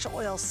lovely essential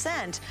oil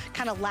scent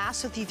kind of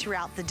last with you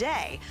throughout the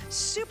day.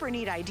 Super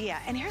neat idea.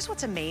 And here's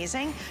what's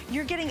amazing.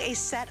 You're getting a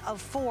set of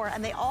 4,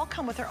 and they all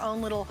come with their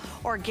own little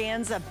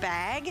organza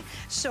bag.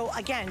 So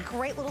again,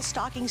 great little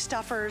stocking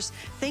stuffers.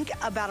 Think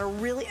about a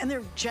really, and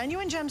they're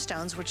genuine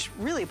gemstones, which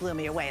really blew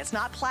me away. It's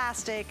not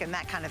plastic and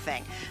that kind of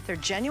thing. They're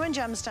genuine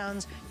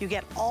gemstones. You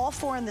get all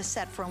 4 in the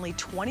set for only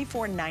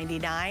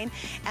 $24.99.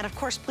 And of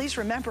course, please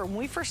remember, when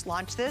we first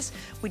launched this,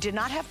 we did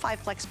not have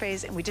 5 flex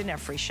pays and we didn't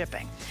have free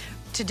shipping.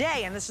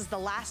 Today, and this is the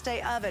last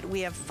day of it,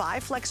 we have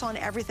 5 flex on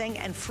everything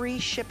and free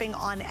shipping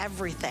on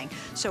everything.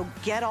 So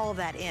get all of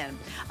that in.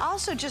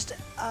 Also, just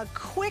a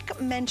quick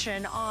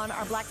mention on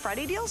our Black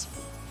Friday deals.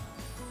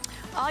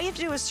 All you have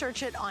to do is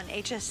search it on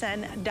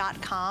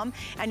hsn.com,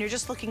 and you're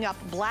just looking up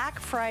Black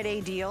Friday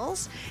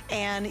deals,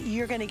 and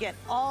you're going to get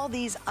all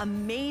these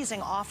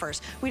amazing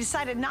offers. We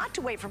decided not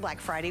to wait for Black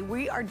Friday.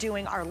 We are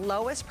doing our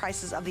lowest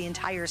prices of the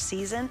entire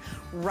season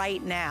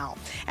right now.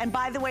 And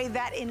by the way,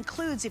 that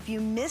includes if you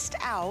missed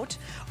out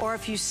or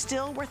if you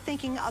still were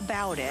thinking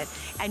about it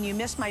and you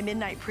missed my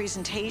midnight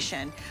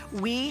presentation,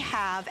 we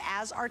have,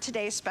 as our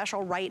today's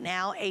special right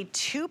now, a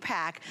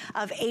 2-pack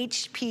of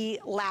HP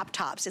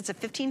laptops. It's a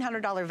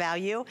 $1,500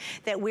 value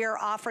that we're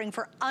offering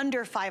for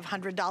under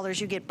 $500.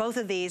 You get both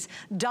of these,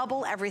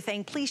 double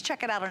everything. Please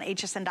check it out on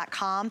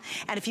hsn.com.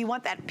 And if you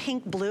want that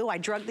pink blue, I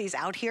drug these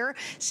out here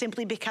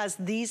simply because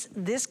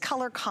this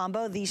color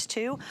combo, these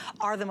two,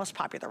 are the most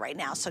popular right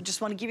now. So just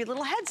want to give you a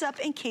little heads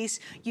up in case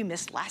you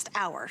missed last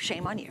hour.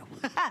 Shame on you.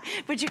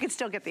 But you can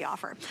still get the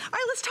offer. All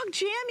right, let's talk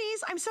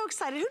jammies. I'm so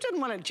excited. Who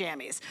doesn't want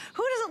jammies?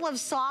 Who doesn't love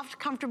soft,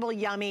 comfortable,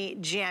 yummy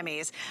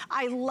jammies?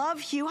 I love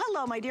Hugh.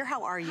 Hello, my dear.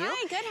 How are you?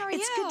 Hi, good. How are you?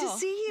 It's good to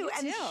see you.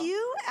 You too.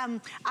 Hugh,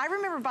 I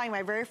remember buying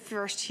my very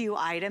first Hugh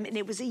item, and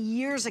it was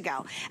years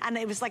ago. And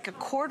it was like a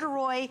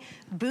corduroy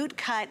boot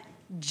cut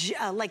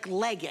like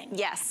legging.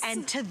 Yes.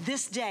 And to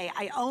this day,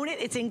 I own it.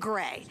 It's in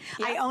gray.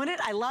 Yep. I own it.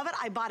 I love it.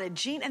 I bought a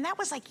jean, and that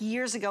was like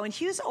years ago. And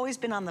Hugh's always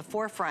been on the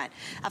forefront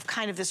of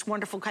kind of this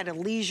wonderful kind of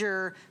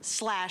leisure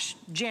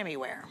 / jammy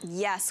wear.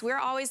 Yes, we're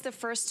always the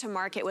first to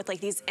market with like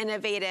these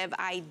innovative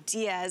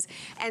ideas.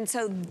 And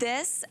so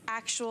this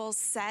actual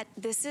set,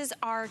 this is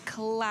our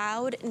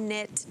cloud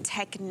knit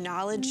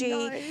technology.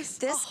 Nice.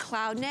 This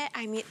cloud knit,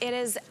 I mean, it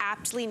is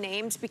aptly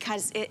named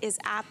because it is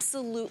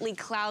absolutely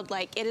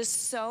cloud-like. It is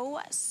so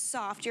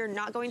soft. You're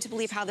not going to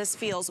believe how this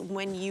feels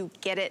when you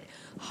get it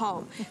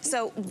home.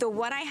 So the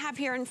one I have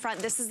here in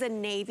front, this is the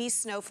navy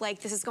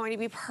snowflake. This is going to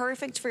be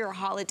perfect for your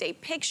holiday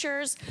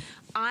pictures.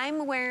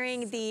 I'm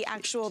wearing the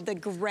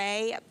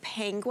gray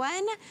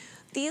penguin.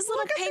 These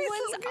little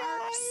penguins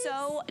are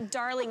so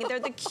darling. They're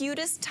the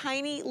cutest,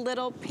 tiny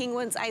little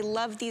penguins. I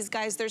love these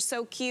guys. They're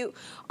so cute.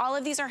 All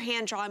of these are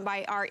hand-drawn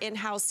by our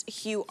in-house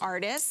Hue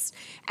artists.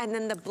 And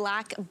then the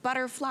black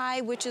butterfly,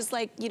 which is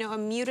like, you know, a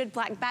muted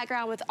black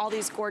background with all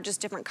these gorgeous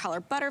different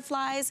color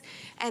butterflies.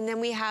 And then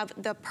we have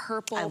the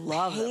purple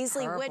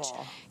paisley, which,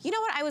 you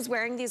know what? I was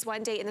wearing these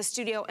one day in the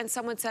studio and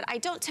someone said, I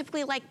don't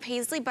typically like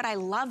paisley, but I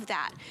love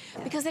that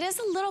because it is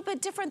a little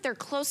bit different. They're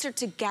closer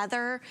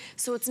together.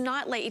 So it's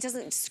not like, it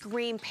doesn't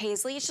scream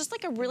paisley. It's just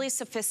like a really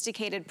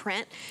sophisticated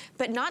print,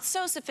 but not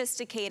so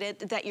sophisticated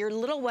that your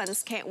little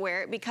ones can't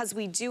wear it because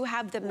we do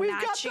have the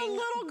matching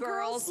little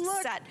girls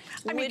set.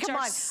 I mean, come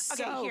on.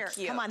 So okay, here,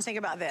 cute. come on, think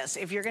about this.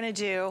 If you're gonna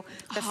do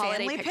the Holiday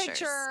family pictures.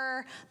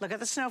 picture, look at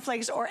the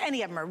snowflakes, or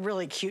any of them are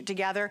really cute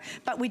together,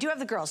 but we do have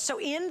the girls. So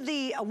in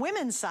the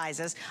women's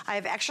sizes, I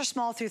have extra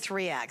small through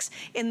 3X.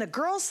 In the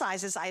girls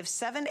sizes, I have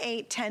 7,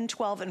 8, 10,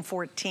 12, and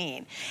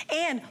 14.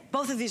 And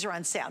both of these are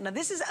on sale. Now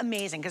this is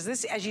amazing because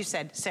this, as you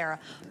said, Sarah,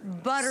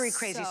 buttery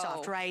crazy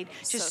soft, right?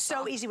 Just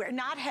so easy wear.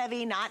 Not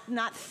heavy,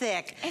 not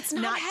thick. It's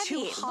not heavy.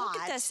 Too hot.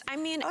 Look at this. I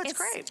mean, it's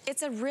great.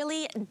 It's a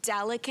really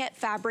delicate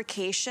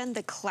fabrication,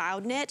 the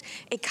cloud knit.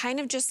 It kind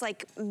of just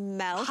like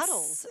melts.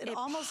 Puddles. It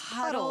almost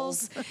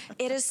puddles.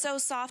 It is so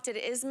soft. It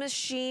is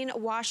machine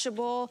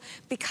washable.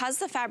 Because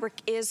the fabric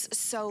is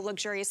so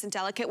luxurious and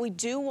delicate, we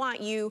do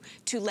want you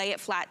to lay it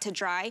flat to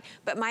dry,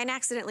 but mine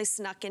accidentally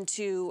snuck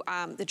into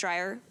the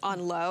dryer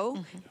on low,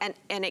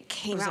 and it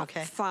came out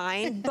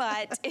fine.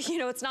 But you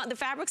know, it's not, the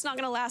fabric's not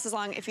gonna last as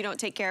long if you don't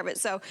take care of it.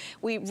 So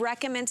we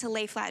recommend to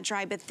lay flat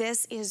dry, but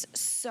this is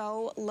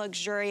so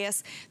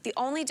luxurious. The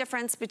only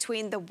difference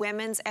between the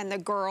women's and the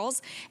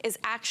girls is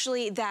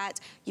actually that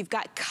you've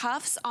got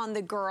cuffs on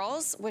the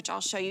girls, which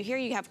I'll show you here.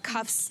 You have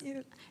cuffs.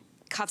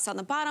 Cuffs on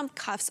the bottom,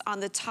 cuffs on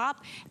the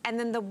top, and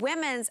then the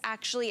women's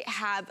actually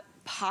have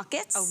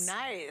pockets. Oh,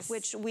 nice.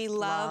 Which we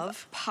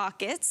love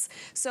pockets.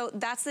 So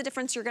that's the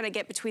difference you're gonna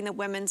get between the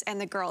women's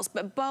and the girls.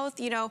 But both,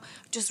 you know,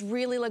 just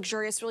really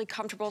luxurious, really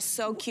comfortable,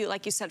 so cute,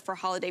 like you said, for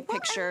holiday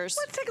pictures.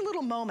 Let's take a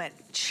little moment.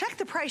 Check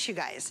the price, you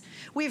guys.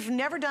 We've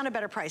never done a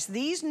better price.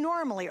 These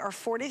normally are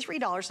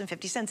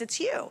 $43.50. It's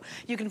Hue.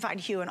 You can find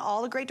Hue in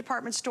all the great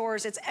department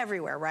stores. It's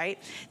everywhere, right?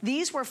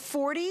 These were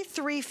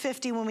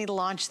 $43.50 when we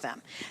launched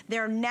them.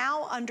 They're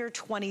now under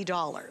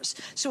 $20.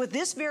 So at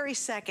this very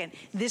second,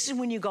 this is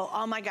when you go,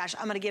 oh my gosh,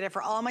 I'm gonna get it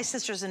for all my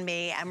sisters and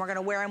me, and we're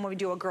gonna wear them when we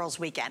do a girls'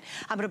 weekend.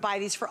 I'm gonna buy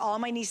these for all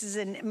my nieces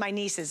and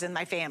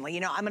my family. You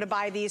know, I'm gonna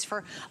buy these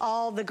for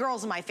all the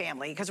girls in my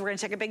family because we're gonna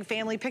take a big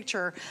family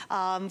picture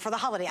for the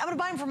holiday. I'm gonna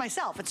buy them for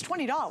myself. It's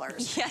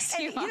 $20. Yes,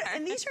 you are. You know,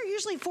 and these are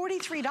usually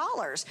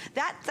 $43.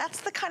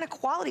 That's the kind of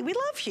quality. We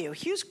love Hue.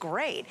 Hue's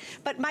great.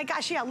 But my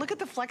gosh, yeah, look at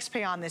the flex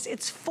pay on this.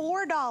 It's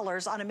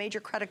 $4 on a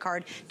major credit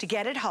card to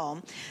get it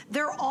home.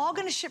 They're all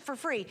gonna ship for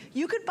free.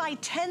 You could buy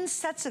 10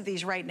 sets of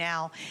these right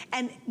now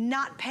and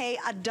not pay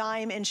a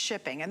dime in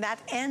shipping, and that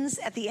ends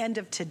at the end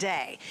of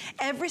today.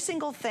 Every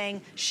single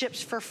thing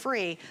ships for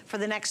free for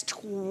the next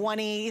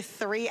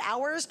 23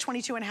 hours,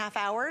 22 and a half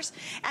hours.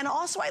 And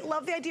also, I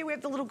love the idea we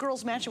have the little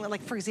girls matching.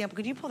 Like, for example,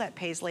 could you pull that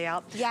paisley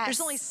out? Yes.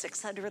 There's only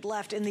 600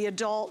 left in the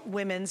adult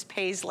women's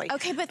paisley.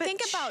 Okay, but think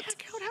about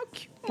check out how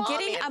cute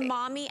getting a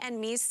mommy and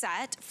me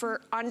set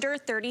for under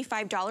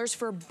 $35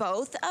 for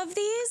both of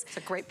these. That's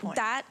a great point.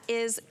 That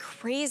is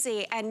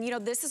crazy. And you know,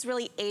 this is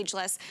really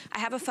ageless. I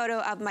have a photo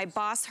of my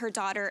boss, her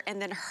daughter, and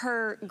then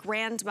her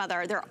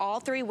grandmother. They're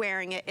all three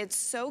wearing it. It's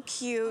so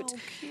cute. Oh,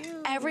 cute.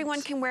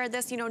 Everyone can wear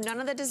this. You know,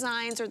 none of the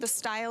designs or the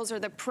styles or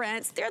the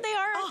prints. There they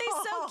are. Aren't they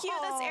so cute?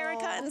 That's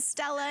Erica and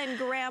Stella and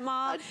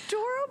Grandma.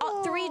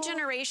 Adorable. 3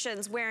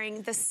 generations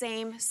wearing the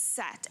same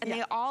set. And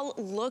they all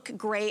look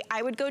great.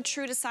 I would go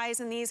true to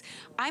size in these.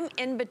 I'm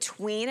in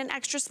between an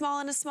extra small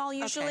and a small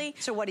usually. Okay.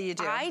 So what do you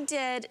do? I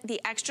did the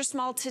extra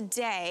small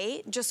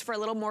today just for a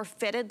little more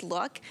fitted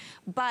look,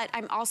 but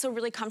I'm also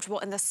really comfortable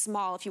in the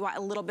small if you want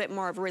a little bit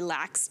more of a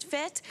relaxed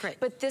fit. Great.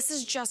 But this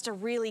is just a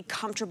really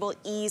comfortable,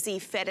 easy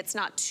fit. It's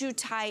not too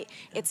tight.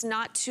 It's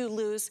not too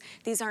loose.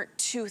 These aren't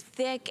too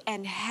thick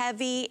and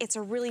heavy. It's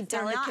a really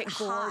delicate,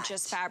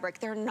 gorgeous fabric.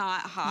 They're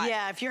not hot.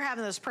 Yeah, if you're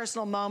having those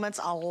personal moments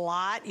a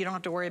lot, you don't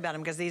have to worry about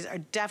them because these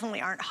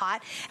definitely aren't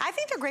hot. I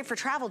think they're great for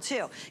travel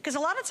too, because a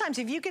lot of times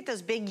if you get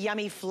those big,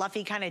 yummy,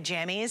 fluffy kind of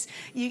jammies,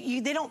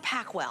 they don't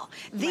pack well.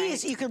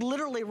 These, you could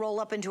literally roll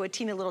up into a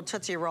teeny little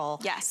Tootsie Roll.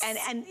 Yes.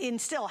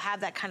 And still have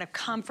that kind of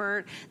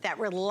comfort, that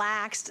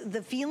relaxed,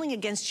 the feeling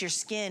against your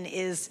skin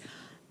is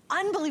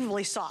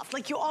unbelievably soft.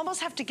 Like you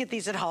almost have to get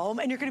these at home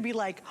and you're gonna be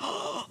like,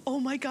 oh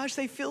my gosh,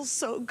 they feel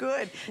so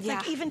good. Yeah.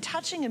 Like even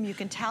touching them, you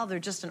can tell they're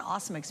just an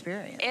awesome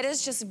experience. It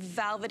is just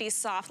velvety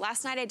soft.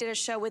 Last night I did a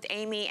show with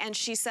Amy and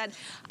she said,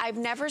 I've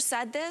never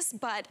said this,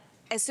 but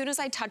as soon as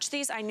I touched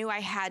these, I knew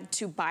I had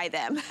to buy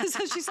them.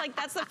 So she's like,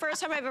 that's the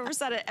first time I've ever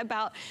said it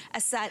about a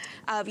set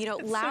of, you know,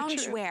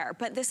 loungewear.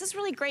 But this is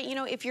really great. You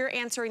know, if you're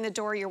answering the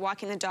door, you're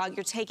walking the dog,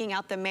 you're taking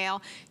out the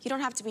mail, you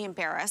don't have to be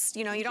embarrassed.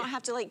 You know, you don't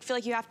have to like feel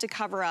like you have to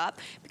cover up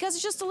because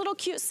it's just a little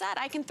cute set.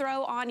 I can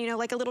throw on, you know,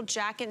 like a little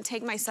jacket and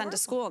take my son to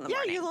school in the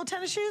morning. Yeah, your little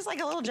tennis shoes,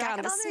 like a little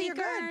jacket on there, you're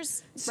good.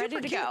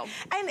 Ready to go.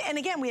 And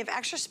again, we have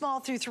extra small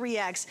through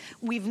 3X.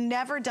 We've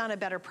never done a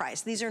better price.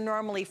 These are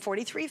normally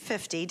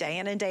 $43.50 day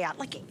in and day out.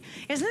 Like,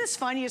 isn't this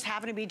fun? You just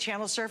happen to be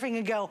channel surfing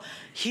and go,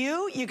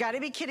 Hugh, you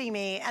gotta be kidding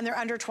me. And they're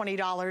under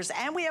 $20.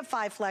 And we have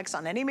 5 flex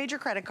on any major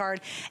credit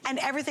card and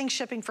everything's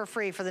shipping for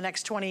free for the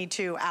next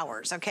 22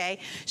 hours, okay?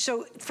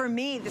 So for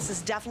me, this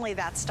is definitely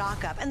that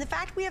stock up. And the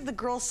fact we have the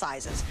girl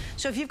sizes.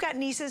 So if you've got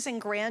nieces and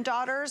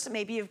granddaughters,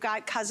 maybe you've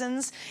got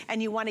cousins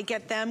and you wanna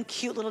get them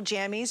cute little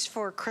jammies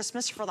for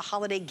Christmas for the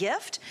holiday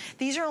gift,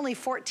 these are only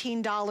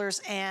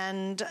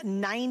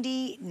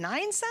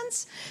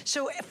 $14.99.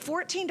 So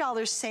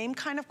 $14, same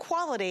kind of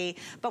quality,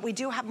 cozy, but we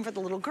do have them for the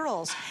little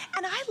girls.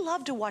 And I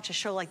love to watch a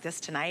show like this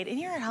tonight, and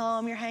you're at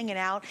home, you're hanging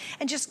out,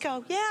 and just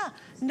go, yeah,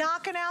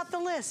 knocking out the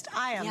list.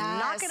 I am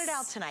knocking it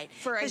out tonight.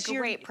 For a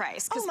great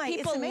price, because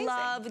people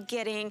love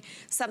getting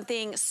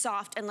something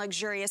soft and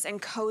luxurious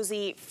and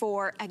cozy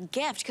for a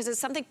gift, because it's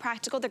something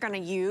practical they're gonna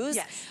use,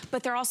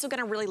 but they're also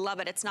gonna really love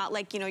it. It's not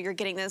like, you know, you're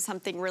getting them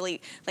something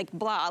really like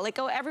blah, like,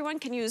 oh, everyone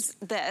can use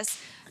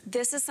this.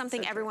 This is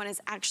something everyone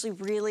is actually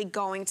really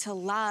going to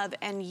love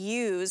and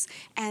use,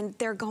 and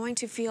they're going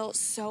to feel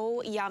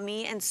so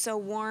yummy and so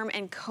warm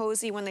and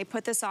cozy when they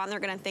put this on. They're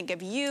gonna think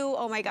of you.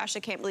 Oh my gosh,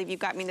 I can't believe you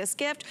got me this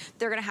gift.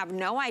 They're gonna have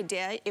no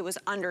idea it was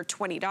under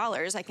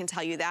 $20, I can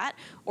tell you that,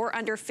 or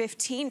under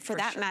 $15 for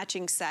that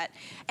matching set.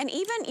 And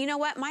even, you know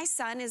what, my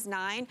son is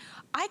 9.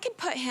 I could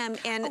put him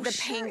in the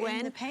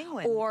penguin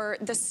or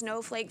the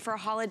snowflake for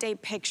holiday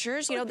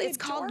pictures. You know, it's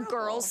called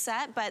girls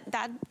set, but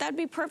that'd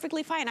be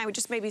perfectly fine. I would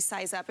just maybe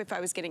size up if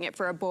I was getting it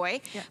for a boy.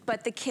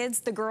 But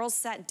the girls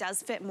set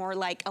does fit more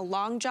like a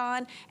long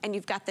john, and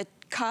you've got the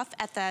cuff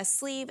at the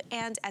sleeve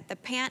and at the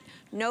pant.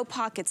 No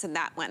pockets in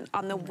that one.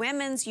 On the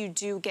women's, you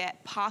do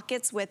get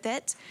pockets with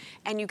it,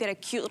 and you get a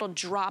cute little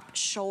drop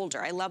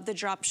shoulder. I love the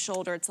drop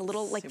shoulder. It's a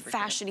little like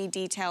fashion-y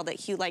detail that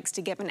Hugh likes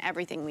to give in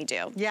everything we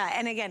do. Yeah,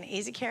 and again,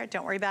 easy care,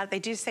 don't worry about it. They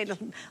do say,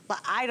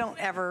 I don't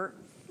ever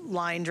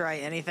line dry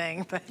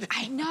anything, but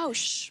I know,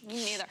 shh,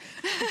 me neither.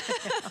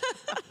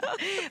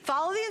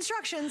 Follow the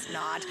instructions,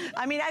 not.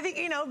 I mean, I think,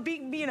 you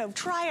know,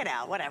 try it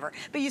out, whatever.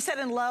 But you said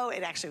in low,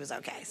 it actually was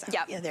okay. So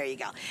yeah, there you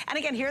go. And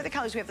again, here are the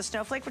colors. We have the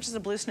snowflake, which is a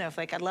blue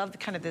snowflake. I love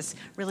kind of this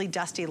really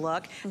dusty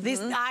look.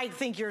 These, I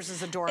think yours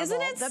is adorable.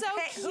 Isn't it so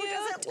cute? Who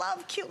doesn't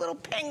love cute little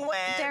penguins?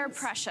 They're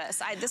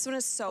precious. This one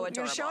is so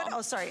adorable. You're gonna show it?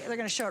 Oh, sorry, they're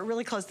gonna show it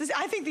really close.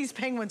 I think these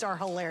penguins are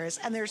hilarious,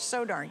 and they're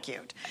so darn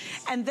cute.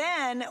 And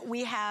then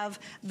we have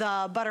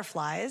the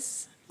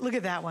butterflies. Look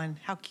at that one.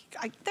 How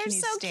cute. They're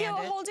so cute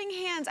holding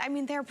hands. I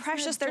mean, they're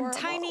precious. They're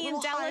tiny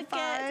and delicate.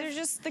 They're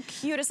just the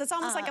cutest. It's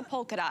almost like a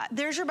polka dot.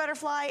 There's your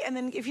butterfly. And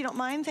then if you don't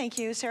mind, thank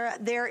you, Sarah,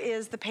 there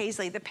is the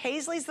paisley. The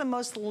paisley's the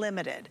most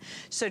limited.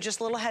 So just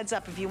a little heads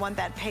up, if you want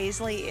that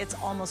paisley, it's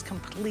almost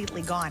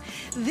completely gone.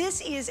 This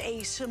is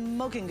a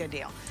smoking good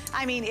deal.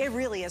 I mean, it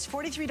really is.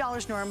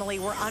 $43 normally.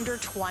 We're under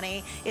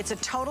 20. It's a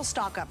total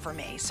stock up for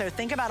me. So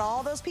think about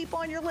all those people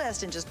on your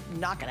list and just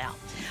knock it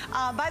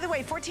out. By the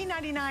way,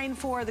 $14.99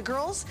 for the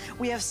girls.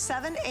 We have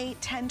 7, 8,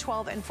 10,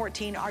 12, and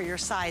 14 are your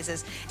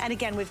sizes. And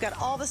again, we've got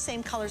all the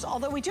same colors,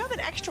 although we do have an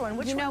extra one.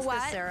 Which one's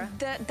this, Sarah?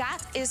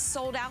 That is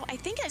sold out, I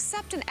think,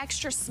 except an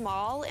extra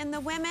small in the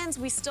women's.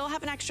 We still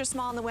have an extra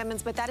small in the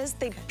women's, but that is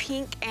the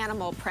pink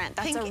animal print.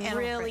 That's a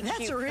really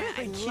cute print.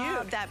 I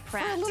love that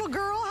print. For a little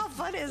girl, how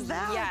fun is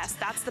that? Yes,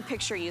 that's the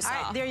picture you saw.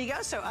 All right, there you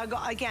go. So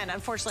again,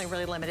 unfortunately,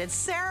 really limited.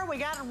 Sarah, we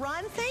got to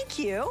run. Thank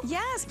you.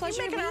 Yes,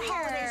 pleasure to be here. You're making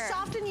our holiday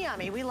soft and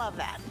yummy. We love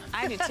that.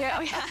 I do too,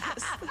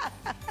 yes.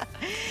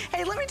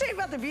 Hey, let me tell you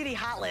about the beauty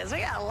hot list. We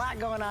got a lot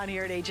going on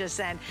here at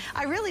HSN.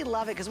 I really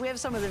love it because we have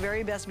some of the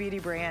very best beauty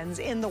brands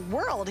in the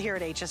world here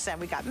at HSN.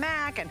 We got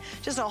MAC and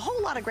just a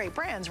whole lot of great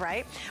brands,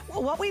 right?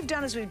 Well, what we've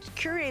done is we've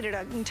curated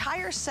an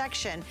entire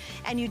section,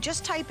 and you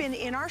just type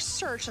in our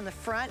search in the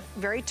front,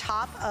 very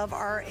top of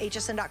our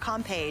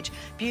hsn.com page,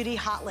 beauty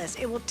hot list.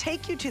 It will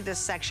take you to this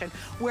section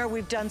where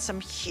we've done some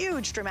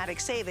huge dramatic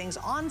savings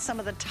on some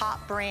of the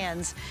top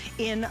brands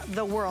in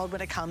the world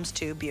when it comes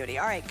to beauty.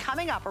 All right,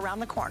 coming up around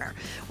the corner,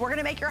 we're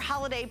gonna make your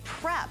holiday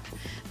prep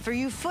for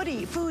you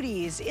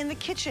foodies in the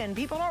kitchen.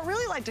 People don't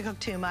really like to cook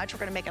too much. We're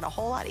gonna make it a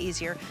whole lot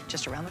easier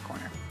just around the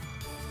corner.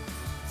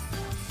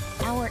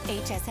 Our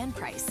HSN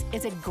price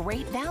is a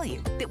great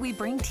value that we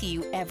bring to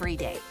you every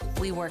day.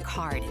 We work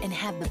hard and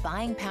have the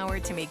buying power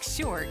to make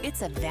sure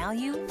it's a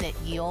value that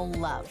you'll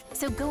love.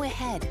 So go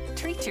ahead,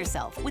 treat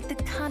yourself with the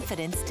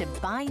confidence to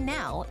buy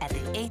now at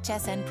the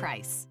HSN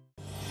price.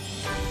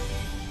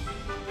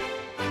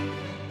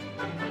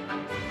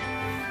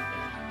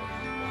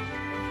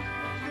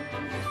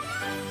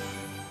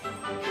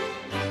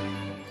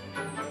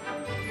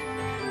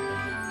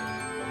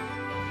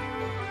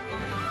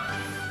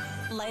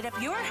 Light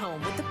up your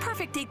home with the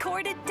perfect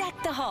decor to deck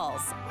the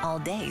halls. All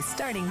day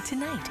starting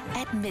tonight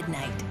at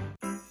midnight.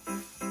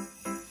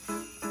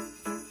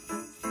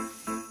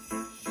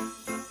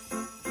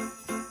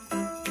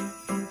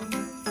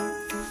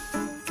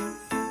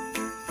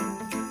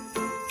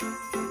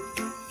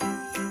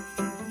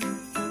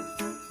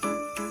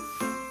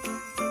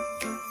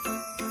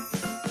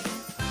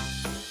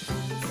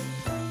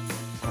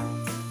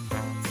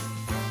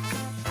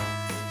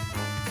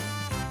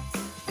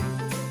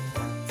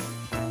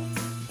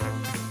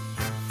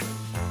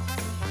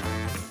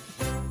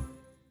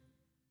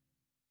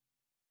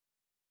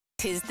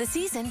 Tis the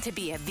season to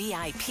be a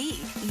VIP.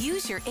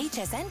 Use your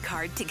HSN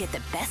card to get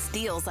the best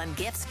deals on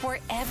gifts for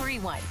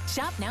everyone.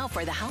 Shop now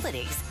for the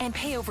holidays and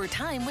pay over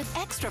time with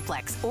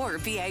ExtraFlex or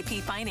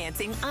VIP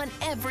financing on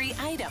every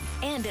item.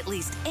 And at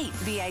least 8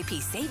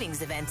 VIP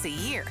savings events a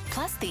year.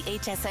 Plus, the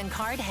HSN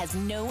card has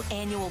no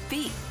annual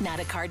fee. Not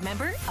a card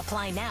member?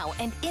 Apply now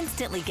and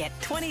instantly get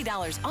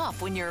 $20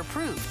 off when you're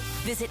approved.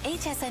 Visit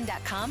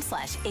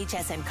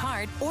hsn.com/HSN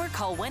card or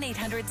call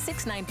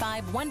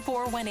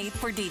 1-800-695-1418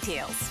 for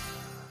details.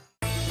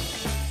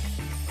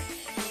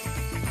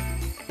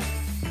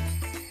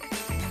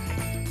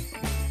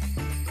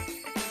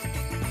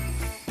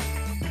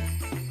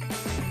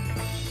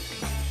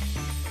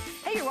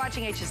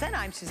 Watching HSN,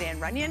 I'm Suzanne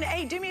Runyon.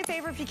 Hey, do me a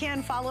favor if you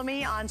can, follow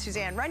me on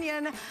Suzanne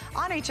Runyon,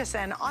 on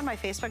HSN, on my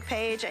Facebook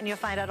page, and you'll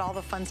find out all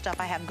the fun stuff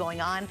I have going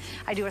on.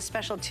 I do a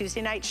special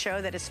Tuesday night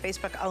show that is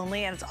Facebook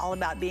only, and it's all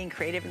about being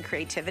creative and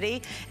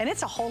creativity, and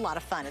it's a whole lot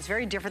of fun. It's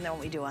very different than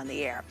what we do on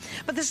the air.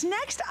 But this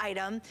next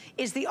item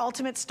is the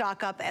ultimate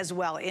stock up as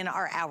well in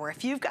our hour.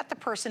 If you've got the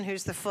person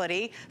who's the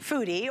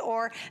foodie,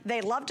 or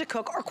they love to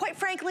cook, or quite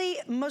frankly,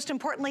 most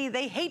importantly,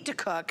 they hate to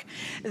cook,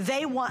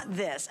 they want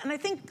this. And I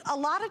think a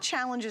lot of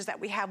challenges that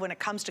we have when it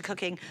comes to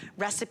cooking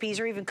recipes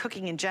or even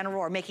cooking in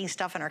general or making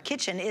stuff in our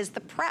kitchen is the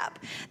prep.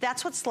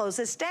 That's what slows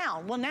us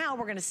down. Well, now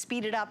we're gonna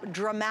speed it up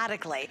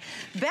dramatically.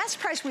 Best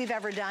price we've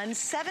ever done,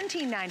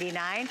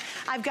 $17.99.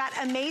 I've got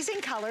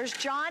amazing colors.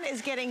 John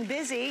is getting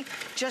busy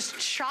just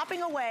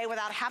chopping away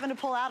without having to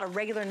pull out a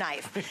regular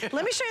knife.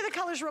 Let me show you the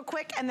colors real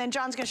quick, and then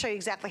John's gonna show you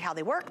exactly how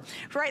they work.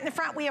 Right in the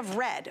front, we have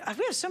red.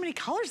 We have so many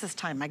colors this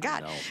time, my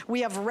God.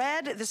 We have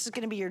red, this is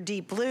gonna be your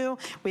deep blue.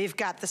 We've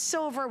got the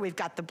silver, we've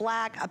got the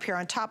black. Up here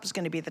on top is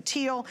gonna be the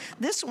teal.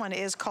 This one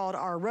is called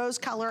our rose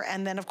color,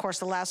 and then of course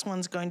the last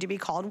one's going to be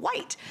called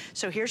white.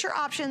 So here's your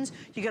options.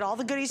 You get all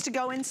the goodies to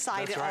go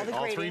inside it, all the grating.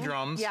 All three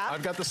drums. Yeah.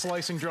 I've got the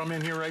slicing drum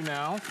in here right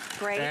now.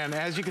 Great. And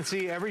as you can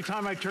see, every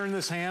time I turn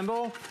this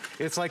handle,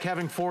 it's like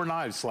having 4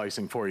 knives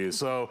slicing for you.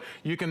 So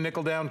you can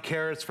nickel down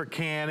carrots for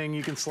canning,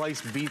 you can slice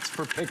beets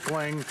for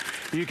pickling,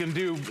 you can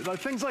do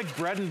things like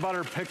bread and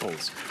butter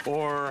pickles,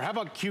 or how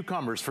about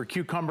cucumbers for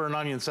cucumber and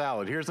onion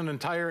salad. Here's an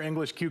entire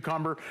English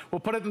cucumber. We'll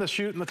put it in the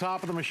chute in the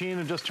top of the machine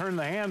and just turn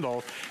the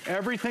handle.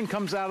 Everything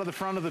comes out of the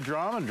front of the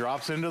drum and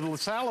drops into the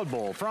salad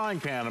bowl, frying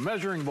pan, a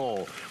measuring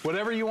bowl,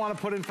 whatever you want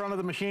to put in front of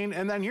the machine.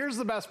 And then here's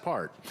the best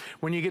part.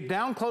 When you get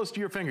down close to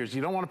your fingers,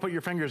 you don't want to put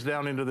your fingers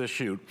down into this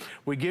chute.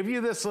 We give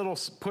you this little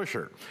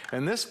pusher,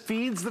 and this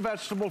feeds the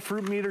vegetable,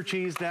 fruit, meat, or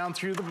cheese down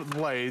through the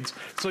blades,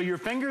 so your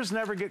fingers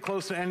never get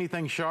close to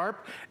anything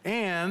sharp,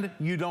 and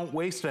you don't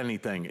waste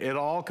anything. It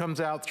all comes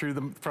out through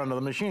the front of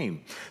the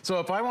machine. So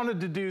if I wanted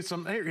to do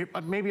some,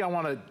 maybe I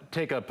want to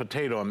take a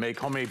potato and make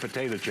homemade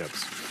potato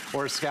chips,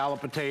 or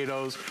scallop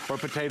potatoes, or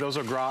potatoes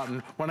au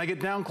gratin. When I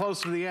get down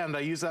close to the end, I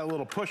use that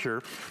little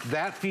pusher.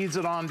 That feeds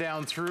it on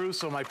down through,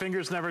 so my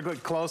fingers never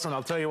get close. And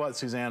I'll tell you what,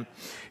 Suzanne,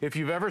 if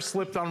you've ever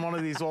slipped on one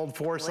of these old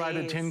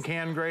 4-sided tin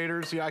can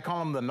graters, I call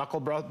them the knuckle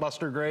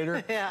buster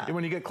grater. Yeah.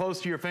 When you get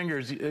close to your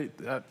fingers,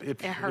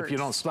 if you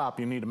don't stop,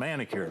 you need a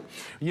manicure.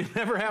 You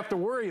never have to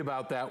worry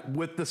about that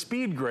with the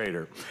speed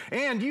grater.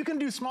 And you can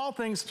do small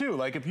things too.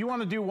 Like if you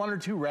want to do 1 or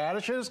 2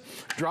 radishes,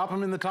 drop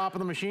them in the top of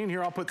the machine.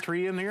 Here, I'll put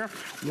 3 in here.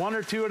 1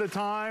 or 2 at a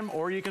time,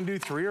 or you can do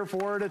 3 or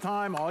 4 at a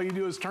time. All you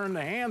do is turn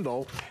the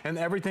handle and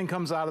everything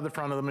comes out of the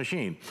front of the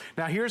machine.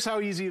 Now here's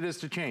how easy it is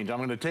to change. I'm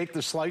going to take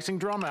the slicing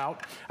drum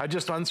out. I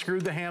just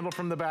unscrewed the handle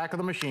from the back of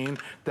the machine.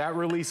 That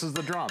releases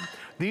the drum.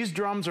 These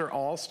drums are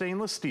all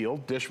stainless steel,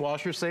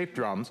 dishwasher safe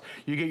drums.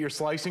 You get your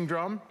slicing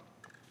drum,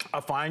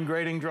 a fine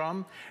grating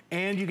drum,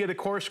 and you get a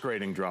coarse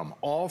grating drum.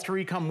 All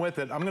 3 come with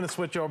it. I'm gonna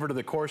switch over to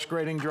the coarse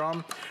grating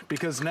drum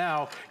because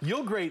now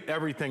you'll grate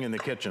everything in the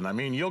kitchen. I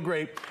mean, you'll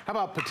grate, how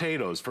about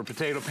potatoes for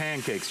potato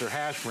pancakes or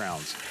hash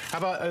browns? How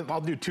about, I'll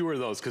do 2 of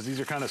those because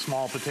these are kind of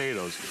small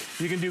potatoes.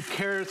 You can do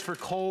carrots for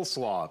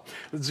coleslaw,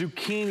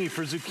 zucchini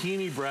for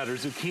zucchini bread or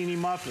zucchini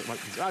muffin.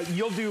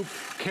 You'll do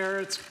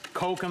carrots,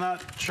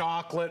 coconut,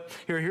 chocolate.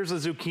 Here's a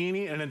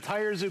zucchini, an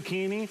entire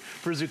zucchini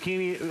for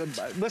zucchini.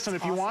 Listen,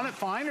 if you want it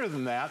finer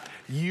than that,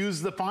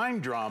 use the fine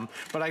drum.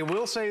 But I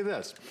will say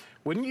this,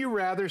 wouldn't you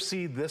rather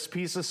see this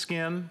piece of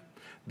skin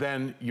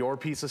than your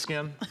piece of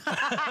skin?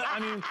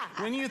 I mean,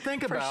 when you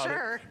think about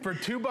it, for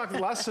 $2,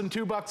 less than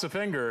 $2 a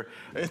finger,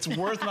 it's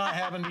worth not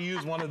having to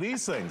use one of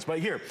these things. But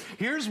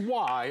here's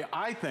why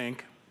I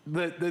think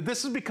that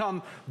this has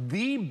become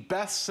the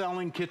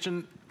best-selling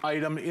kitchen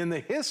item in the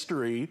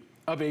history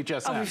of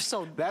HSN. Oh, we've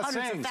sold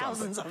hundreds of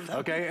thousands of them.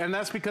 Okay, and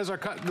that's because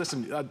hundreds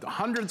and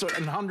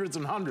hundreds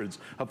and hundreds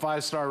of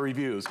 5-star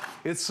reviews.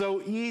 It's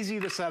so easy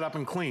to set up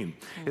and clean.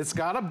 It's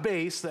got a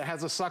base that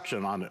has a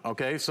suction on it,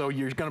 okay? So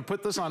you're gonna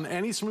put this on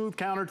any smooth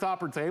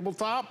countertop or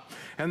tabletop,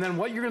 and then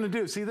what you're gonna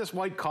do, see this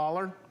white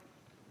collar?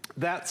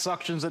 That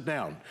suctions it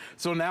down.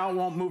 So now it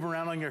won't move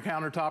around on your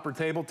countertop or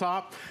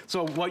tabletop.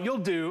 So what you'll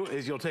do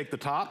is you'll take the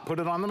top, put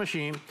it on the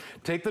machine,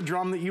 take the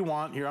drum that you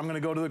want. Here, I'm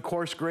gonna go to the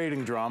coarse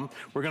grating drum.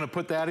 We're gonna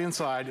put that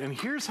inside, and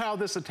here's how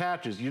this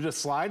attaches. You just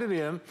slide it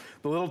in,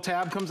 the little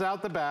tab comes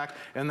out the back,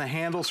 and the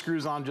handle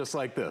screws on just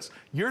like this.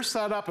 You're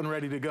set up and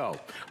ready to go.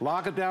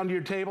 Lock it down to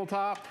your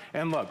tabletop,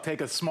 and look, take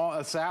a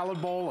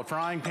salad bowl, a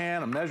frying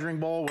pan, a measuring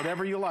bowl,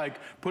 whatever you like,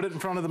 put it in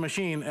front of the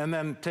machine, and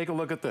then take a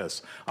look at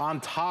this. On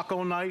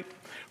taco night,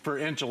 for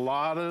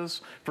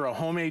enchiladas, for a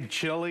homemade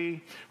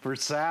chili, for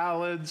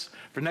salads,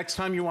 for next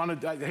time you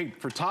want to, hey,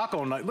 for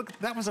taco night. Look,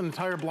 that was an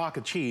entire block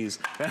of cheese.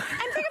 And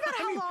think about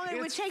about how long it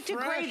would take to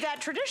grade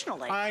that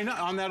traditionally. I know,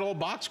 on that old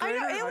box grader.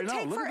 I know, it would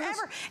take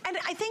forever. And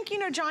I think, you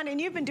know, John, and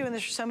you've been doing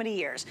this for so many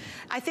years,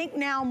 I think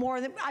now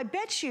more than, I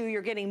bet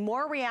you're getting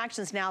more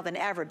reactions now than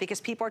ever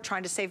because people are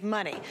trying to save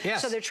money.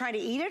 Yes. So they're trying to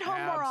eat at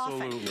home more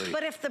often.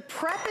 But if the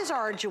prep is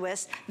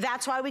arduous,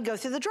 that's why we go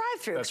through the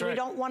drive-thru, because we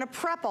don't want to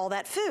prep all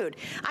that food.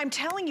 I'm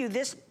telling you,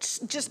 this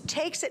just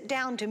takes it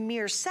down to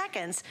mere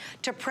seconds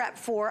to prep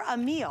for a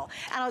meal.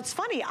 And it's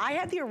funny, I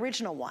had the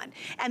original one,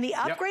 and the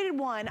upgraded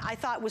one I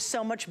thought was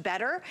so much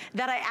better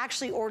that I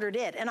actually ordered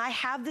it. And I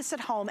have this at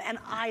home, and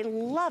I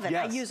love it.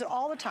 I use it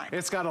all the time.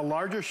 It's got a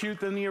larger chute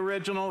than the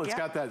original. It's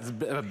got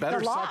that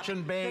better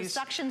suction base. The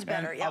suction's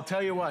better, I'll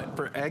tell you what,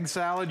 for egg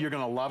salad, you're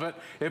gonna love it.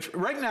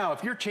 Right now,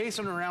 if you're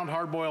chasing around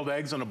hard-boiled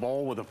eggs in a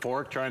bowl with a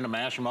fork trying to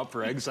mash them up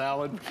for egg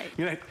salad,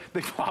 you know,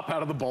 they flop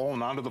out of the bowl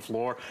and onto the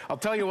floor. I'll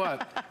tell you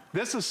what,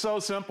 this is so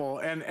simple,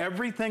 and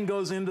everything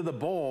goes into the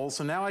bowl,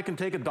 so now I can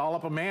take a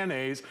dollop of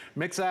mayonnaise,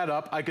 mix that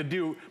up. I could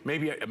do,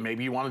 maybe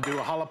you want to do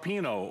a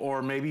jalapeno,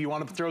 or maybe you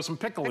want to throw some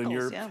pickles in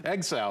your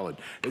egg salad.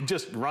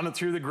 Just run it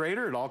through the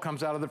grater, it all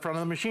comes out of the front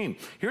of the machine.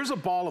 Here's a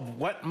ball of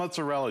wet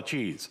mozzarella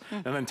cheese,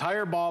 an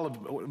entire ball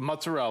of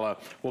mozzarella.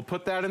 We'll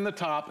put that in the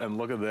top, and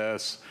look at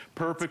this.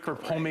 Perfect for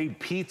homemade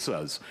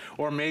pizzas,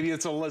 or maybe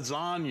it's a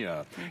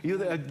lasagna.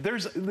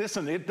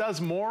 Listen, it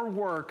does more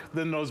work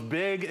than those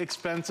big,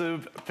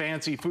 expensive,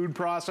 fancy food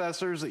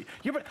processors.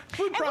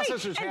 Food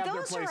processors have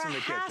their place in the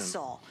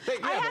hassle.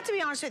 kitchen. I have to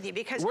be honest with you,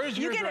 because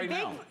you get a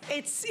big,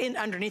 it's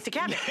underneath the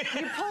cabinet.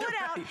 You pull it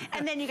out,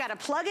 and then you got to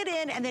plug it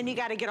in, and then you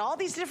got to get all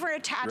these different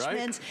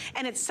attachments,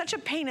 and it's such a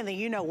pain in the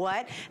you know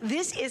what.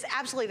 This is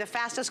absolutely the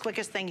fastest,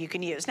 quickest thing you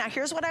can use. Now,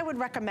 here's what I would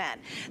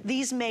recommend.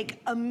 These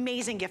make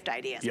amazing gift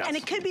ideas, and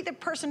it could be the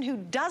person who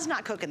does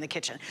not cook in the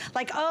kitchen.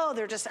 Like, oh,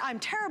 I'm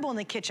terrible in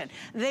the kitchen.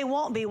 They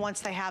won't be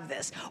once they have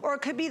this. Or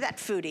it could be that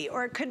foodie,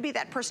 or it could be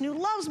that person who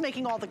loves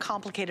making all the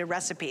complicated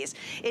recipes.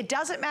 It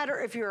doesn't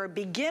matter if you're a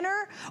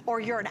beginner or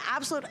you're an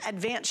absolute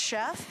advanced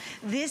chef.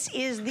 This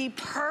is the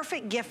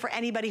perfect gift for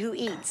anybody who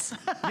eats,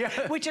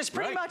 which is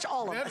pretty much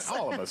all of us.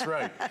 All of us,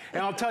 right.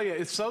 And I'll tell you,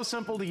 it's so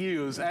simple to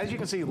use. As you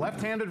can see,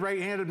 left-handed,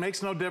 right-handed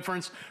makes no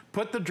difference.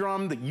 Put the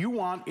drum that you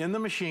want in the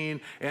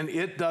machine, and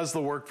it does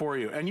the work for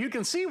you. And you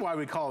can see why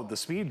we call it the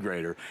speed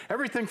grater.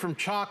 Everything from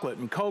chocolate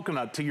and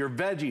coconut to your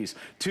veggies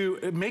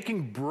to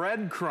making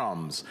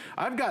breadcrumbs.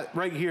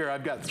 Right here,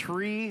 I've got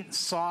 3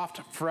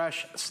 soft,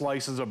 fresh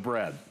slices of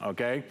bread,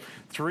 okay?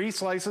 3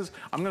 slices.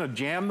 I'm gonna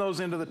jam those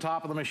into the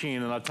top of the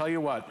machine, and I'll tell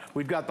you what,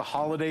 we've got the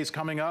holidays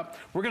coming up.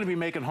 We're gonna be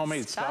making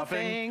homemade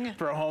stuffing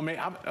for a homemade,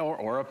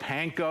 or a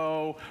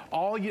panko.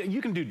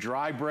 You can do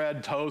dry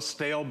bread, toast,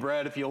 stale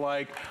bread if you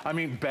like. I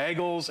mean,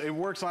 bagels. It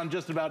works on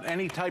just about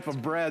any type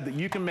of bread that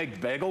you can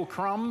make bagel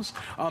crumbs.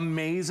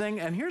 Amazing.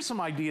 And here's some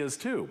ideas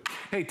too.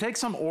 Hey, take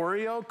some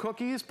Oreo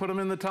cookies, put them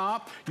in the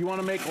top. You want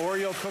to make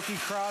Oreo cookie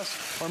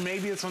crust, or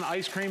maybe it's an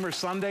ice cream or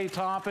sundae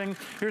topping.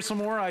 Here's some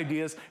more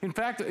ideas. In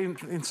fact,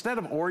 instead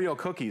of Oreo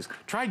cookies,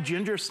 try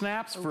ginger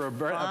snaps for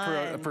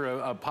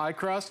a pie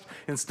crust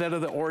instead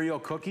of the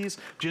Oreo cookies.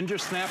 Ginger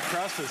snap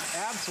crust is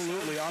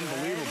absolutely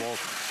unbelievable.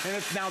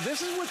 And now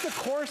this is with the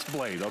coarse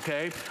blade,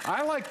 okay?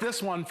 I like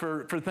this one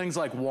for things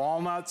like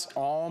walnuts,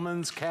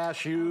 almonds,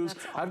 cashews.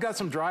 I've got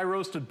some dry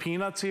roasted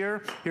peanuts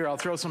here. Here, I'll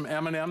throw some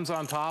M&Ms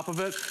on top of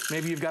it.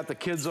 Maybe you've got the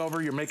kids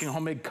over, you're making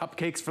homemade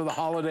cupcakes for the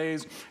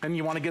holidays, and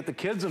you want to get the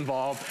kids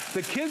involved.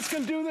 The kids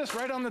can do this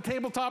right on the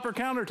tabletop or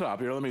countertop.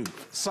 Here, let me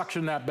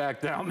suction that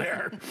back down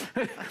there.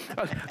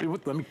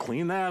 Let me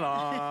clean that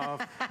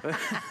off.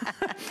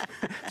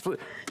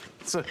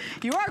 So,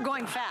 you are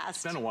going fast.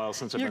 It's been a while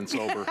since I've been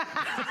sober.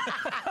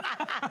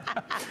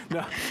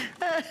 No,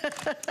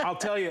 I'll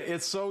tell you,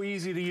 it's so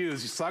easy to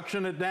use. You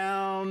suction it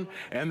down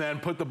and then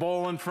put the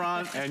bowl in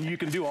front, and you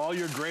can do all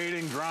your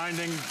grating,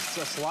 grinding,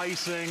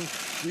 slicing,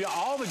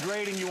 all the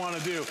grating you want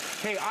to do.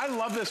 Hey, I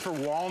love this for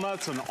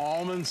walnuts and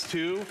almonds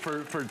too,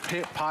 for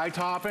pie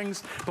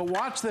toppings. But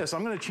watch this.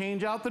 I'm going to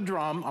change out the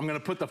drum. I'm going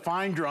to put the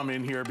fine drum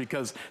in here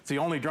because it's the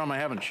only drum I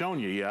haven't shown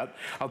you yet.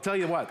 I'll tell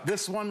you what,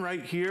 this one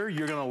right here,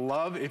 you're going to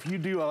love. If you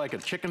do like a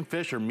chicken,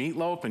 fish, or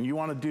meatloaf, and you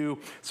want to do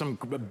some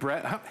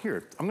bread,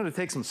 here, I'm going to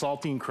take some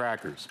saltine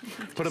crackers,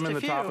 put them in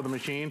the top of the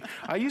machine.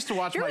 I used to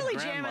watch my grandmother.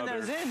 You're really jamming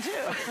those in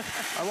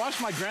too. I watched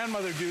my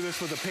grandmother do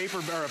this with a paper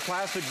or a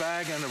plastic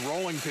bag and a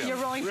rolling pin. Your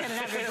rolling pin,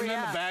 and then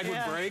the bag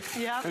would break,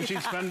 and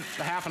she'd spend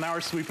a half an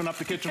hour sweeping up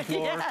the kitchen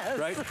floor.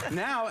 Right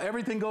now,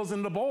 everything goes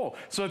in the bowl.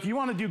 So if you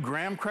want to do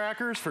graham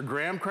crackers for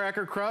graham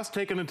cracker crust,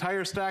 take an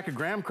entire stack of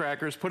graham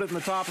crackers, put it in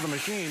the top of the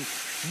machine.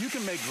 You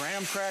can make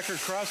graham cracker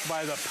crust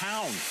by the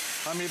pound.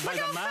 I mean, by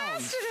the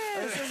mounds.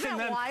 Isn't and that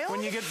then wild?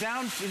 when you get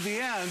down to the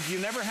end, you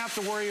never have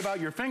to worry about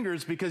your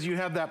fingers because you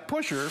have that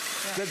pusher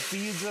that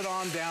feeds it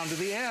on down to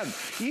the end.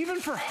 Even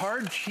for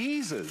hard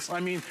cheeses. I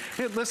mean,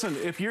 listen,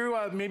 if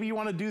you're, maybe you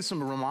want to do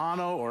some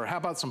Romano, or how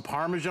about some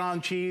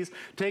Parmesan cheese,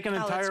 take an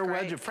entire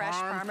wedge of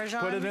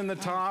Parmesan, put it in the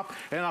top,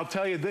 and I'll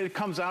tell you, it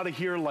comes out of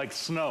here like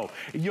snow.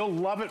 You'll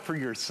love it for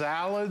your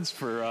salads,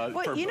 for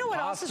you know what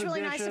else pasta is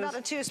really dishes. nice about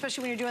it too,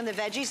 especially when you're doing the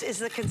veggies, is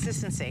the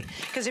consistency.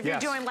 Because if you're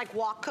doing like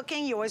wok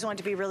cooking, you always want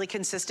it to be really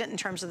consistent in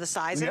terms of the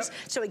sizes,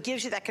 so it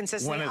gives you that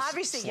consistency. When it's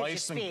Obviously, it gives you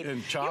speed.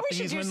 And chopped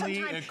evenly,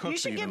 it cooks You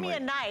should give me a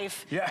evenly.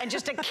 knife and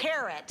just a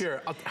carrot.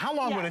 Here, how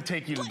long would it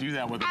take you to do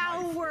that with a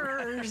knife?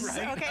 Hours.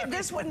 Right? Okay,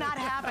 this would not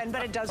happen,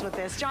 but it does with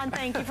this. John,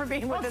 thank you for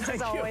being with us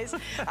as always. All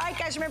right,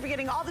 guys, remember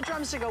getting all the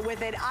drums to go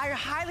with it. I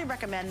highly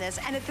recommend this,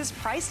 and at this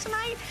price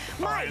tonight,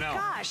 my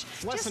gosh,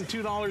 it's less than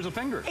 $2 a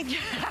finger.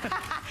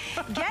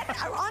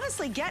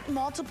 Honestly, get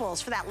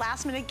multiples for that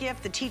last-minute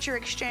gift, the teacher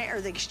exchange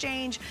or the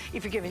exchange.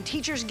 If you're giving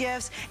teachers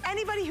gifts,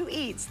 anybody who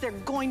eats, they're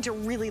going to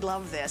really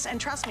love this. And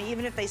trust me,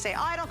 even if they say,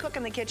 "Oh, I don't cook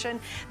in the kitchen,"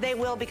 they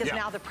will, because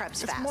now the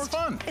prep's fast. It's more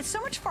fun. It's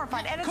so much more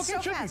fun, and it's so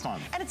fast,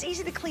 and it's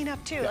easy to clean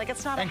up too. Like,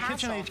 it's not a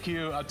hassle. And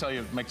Kitchen HQ, I'll tell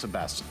you, makes the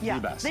best. Yeah,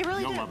 the best. they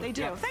really do. They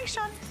do. Thanks,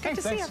 Sean. Good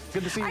to see you.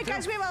 Good to see you. All right,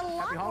 guys, we have a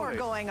lot more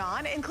going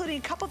on, including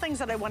a couple things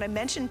that I want to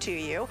mention to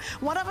you.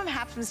 One of them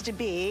happens to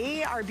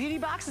be our beauty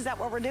box. Is that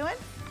what we're doing?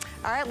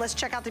 All right, let's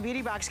check out the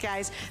beauty box,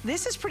 guys.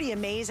 This is pretty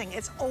amazing.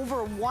 It's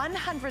over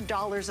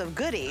 $100 of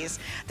goodies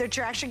that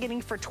you're actually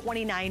getting for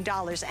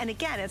 $29. And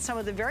again, it's some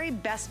of the very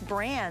best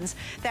brands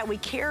that we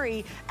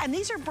carry. And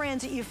these are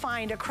brands that you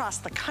find across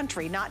the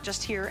country, not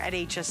just here at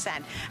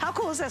HSN. How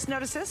cool is this?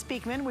 Notice this,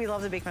 Beekman. We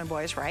love the Beekman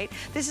boys, right?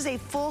 This is a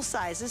full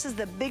size. This is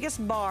the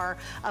biggest bar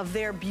of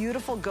their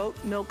beautiful goat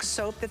milk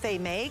soap that they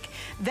make.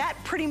 That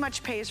pretty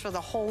much pays for the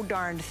whole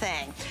darned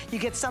thing. You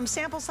get some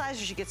sample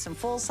sizes, you get some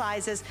full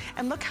sizes,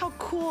 and look how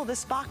cool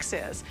this box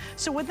is.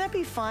 So wouldn't that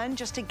be fun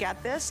just to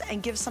get this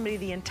and give somebody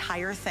the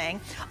entire thing?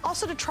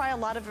 Also, to try a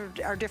lot of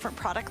our different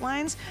product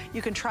lines,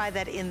 you can try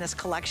that in this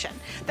collection.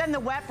 Then the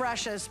wet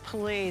brushes,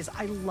 please.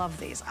 I love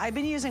these. I've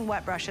been using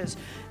wet brushes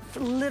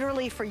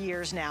literally for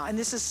years now, and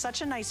this is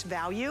such a nice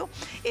value.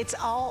 It's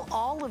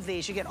all of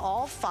these. You get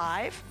all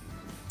 5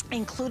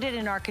 included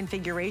in our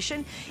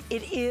configuration.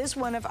 It is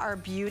one of our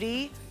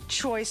Beauty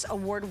Choice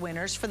Award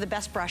winners for the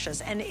best brushes.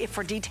 And if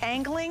for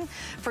detangling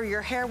for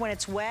your hair when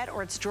it's wet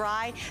or it's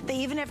dry, they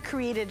even have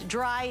created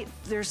dry,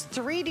 there's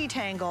 3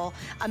 detangle,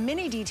 a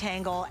mini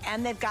detangle,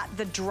 and they've got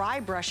the dry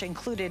brush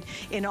included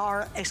in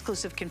our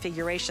exclusive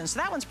configuration. So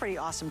that one's pretty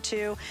awesome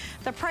too.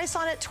 The price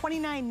on it,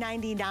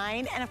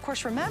 $29.99. And of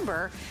course,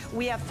 remember,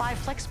 we have 5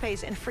 flex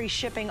pays and free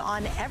shipping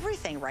on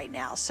everything right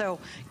now. So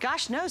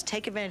gosh knows,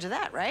 take advantage of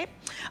that, right?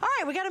 All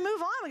right, we gotta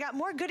move on. We got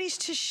more goodies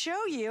to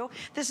show you.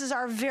 This is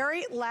our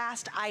very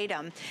last item.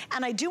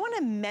 And I do want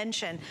to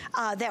mention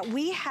that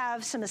we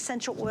have some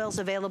essential oils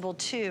available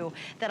too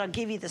that I'll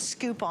give you the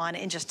scoop on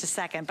in just a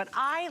second. But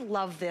I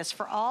love this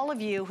for all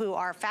of you who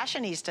are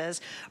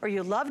fashionistas, or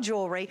you love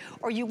jewelry,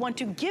 or you want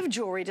to give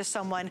jewelry to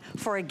someone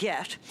for a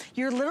gift.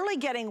 You're literally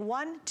getting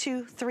 1,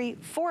 2, 3,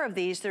 4 of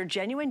these. They're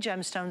genuine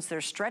gemstones,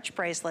 they're stretch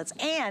bracelets.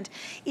 And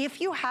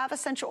if you have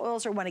essential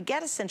oils or want to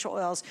get essential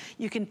oils,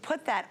 you can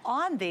put that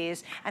on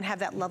these and have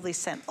that lovely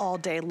scent all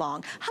day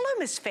long. Hello,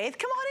 Miss Faith.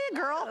 Come on in,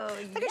 girl.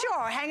 Look at you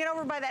all hanging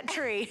over by that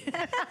tree.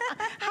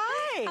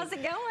 Hi. How's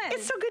it going?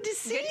 It's so good to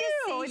see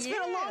you. It's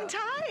been a long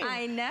time.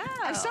 I know.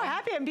 I'm so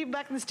happy I'm people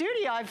back in the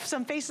studio. I have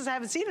some faces I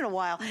haven't seen in a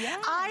while.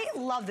 Yes. I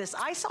love this.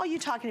 I saw you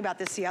talking about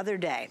this the other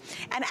day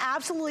and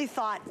absolutely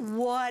thought,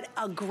 what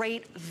a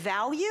great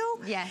value.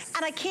 Yes.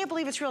 And I can't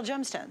believe it's real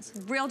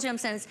gemstones. Real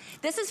gemstones.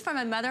 This is from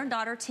a mother and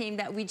daughter team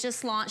that we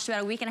just launched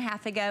about a week and a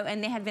half ago,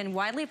 and they have been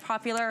widely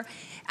popular.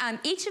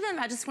 Each of them,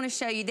 I just want to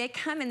show you, they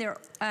come in their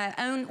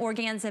own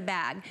organza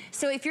bag.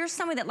 So if you're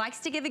someone that likes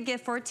to give a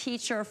gift for a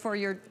teacher, for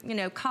your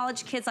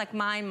college kids like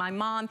mine, my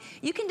mom,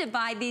 you can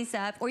divide these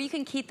up, or you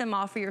can keep them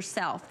all for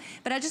yourself.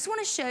 But I just want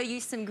to show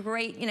you some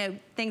great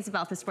things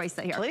about this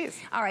bracelet here. Please.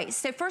 All right,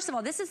 so first of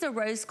all, this is the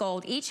rose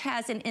gold. Each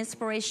has an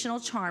inspirational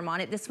charm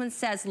on it. This one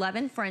says love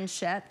and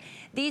friendship.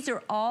 These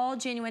are all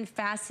genuine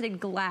faceted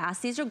glass.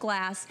 These are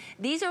glass.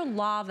 These are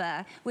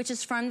lava, which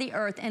is from the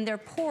earth, and they're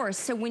porous.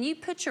 So when you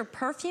put your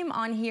perfume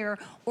on here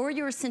or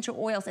your essential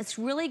oils, it's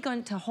really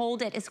going to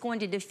hold it. It's going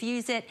to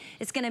diffuse it.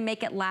 It's going to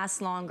make it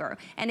last longer.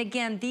 And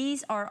again,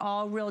 these are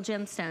all real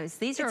gemstones.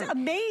 These are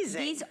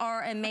amazing. These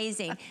are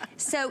amazing.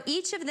 So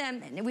each of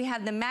them, we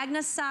have the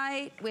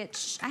magnesite,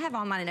 which I have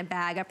all mine in a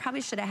bag. I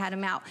probably should have had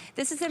them out.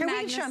 This is the magnesite. We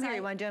can show them here.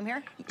 You want to do them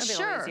here?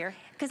 Sure.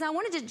 Because I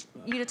wanted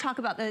you to talk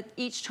about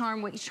each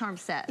charm, what each charm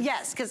says.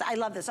 Yes, because I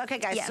love this. Okay,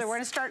 guys, yes. So we're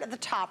going to start at the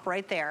top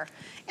right there.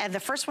 And the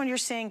first one you're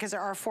seeing, because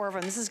there are 4 of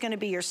them, this is going to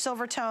be your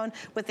silver tone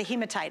with the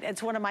hematite.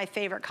 It's one of my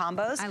favorite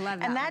combos. I love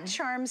that. And that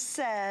charm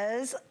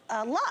says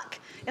luck.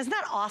 Isn't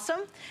that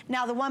awesome?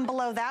 Now, the one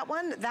below that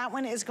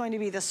one is going to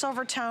be the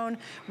silver tone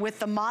with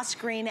the moss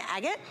green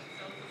agate.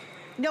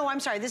 No,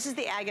 I'm sorry, this is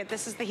the agate,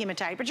 this is the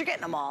hematite, but you're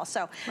getting them all.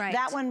 So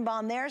that one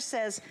on there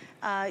says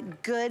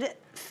good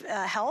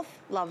health,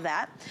 love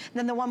that. And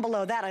then the one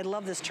below that, I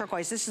love this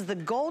turquoise. This is the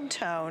gold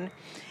tone.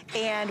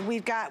 And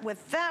we've got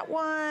with that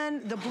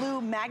one, the blue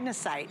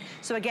magnesite.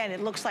 So again,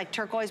 it looks like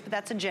turquoise, but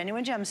that's a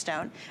genuine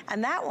gemstone.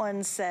 And that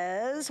one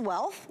says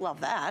wealth,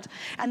 love that.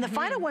 And the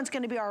final one's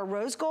gonna be our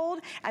rose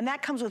gold, and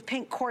that comes with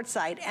pink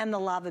quartzite and the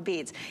lava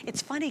beads.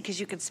 It's funny because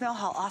you can smell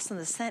how awesome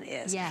the scent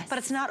is, but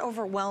it's not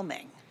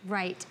overwhelming.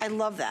 Right. I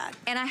love that.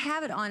 And I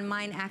have it on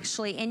mine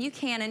actually, and you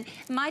can. And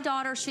my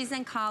daughter, she's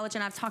in college,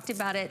 and I've talked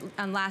about it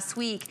last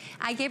week. week,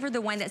 I gave her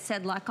the one that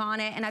said luck on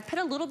it, and I put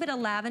a little bit of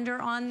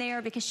lavender on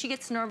there because she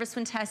gets nervous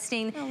when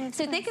testing. Oh,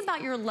 so think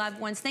about your loved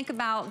ones. Think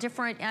about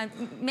different,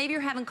 maybe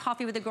you're having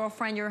coffee with a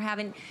girlfriend,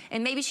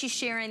 and maybe she's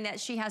sharing that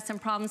she has some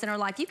problems in her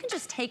life. You can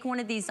just take one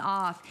of these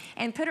off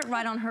and put it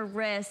right on her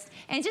wrist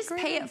and just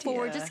pay it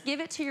forward. Just give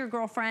it to your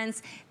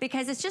girlfriends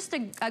because it's just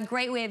a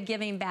great way of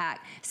giving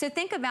back. So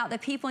think about the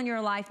people in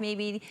your life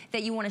maybe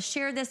that you want to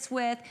share this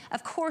with.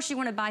 Of course, you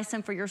want to buy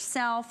some for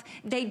yourself.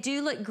 They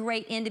do look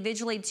great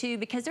individually too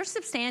because they're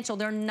substantial.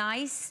 They're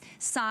nice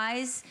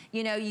size.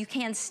 You know, you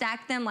can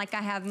stack them like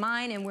I have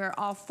mine, and we're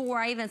all four.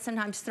 I even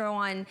sometimes throw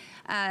on,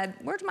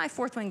 where'd my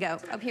fourth one go?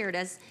 Oh, here it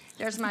is.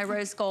 There's my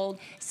rose gold.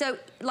 So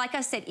like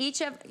I said, each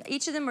of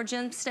them are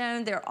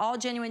gemstone. They're all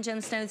genuine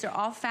gemstones. They're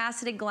all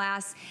faceted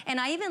glass. And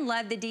I even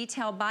love the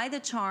detail by the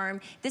charm.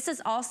 This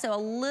is also a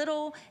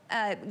little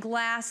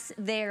glass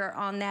there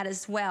on that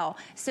as well.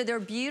 So they're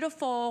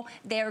beautiful.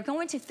 They're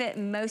going to fit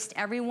most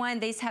everyone.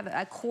 These have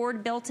a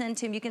cord built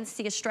into them. You can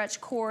see a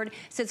stretch cord.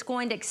 So it's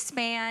going to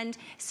expand.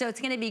 So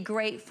it's going to be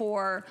great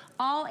for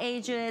all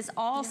ages,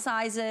 all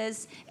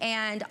sizes,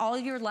 and all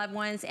of your loved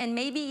ones. And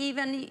maybe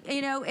even,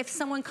 you know, if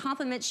someone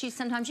compliments you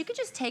sometimes, you could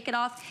just take it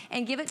off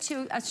and give it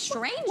to a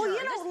stranger. Well,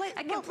 you know,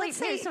 a complete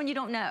someone you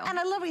don't know. And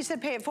I love what you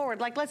said, pay it forward.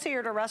 Like, let's say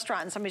you're at a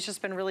restaurant and somebody's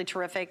just been really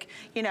terrific,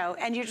 you know,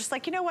 and you're just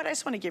like, you know what, I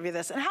just want to give you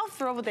this. And how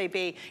thrilled would they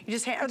be? You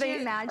just hand,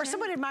 or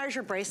someone admires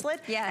your bracelet.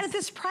 Yes. And at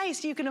this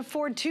price, you can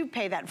afford to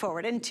pay that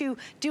forward and to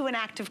do an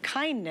act of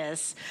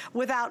kindness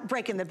without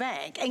breaking the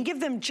bank and give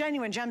them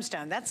genuine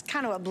gemstone. That's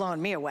kind of what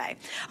blowing me away.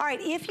 All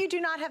right, if you do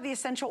not have the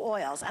essential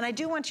oils, and I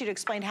do want you to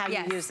explain how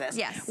you use this.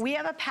 Yes. We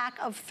have a pack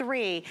of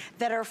 3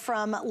 that are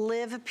from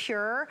Live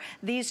Pure.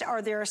 These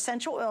are their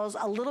essential oils.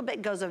 A little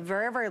bit goes a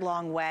very, very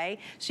long way.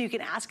 So you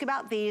can ask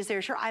about these.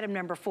 There's your item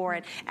number for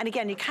it. And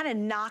again, you kind of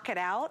knock it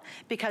out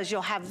because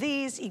you'll have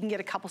these. You can get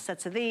a couple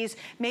sets of these.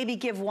 Maybe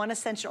give one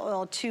essential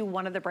oil to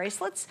one of the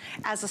bracelets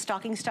as a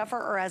stocking stuffer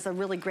or as a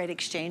really great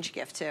exchange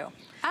gift too.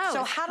 Oh,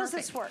 so how does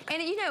this work?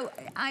 And you know,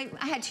 I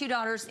had 2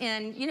 daughters,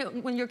 and you know,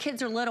 when your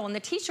kids are little and the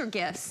teacher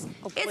gifts,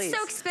 it's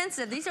so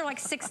expensive. These are like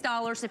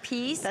 $6 a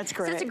piece. That's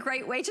great. So it's a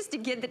great way just to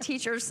give the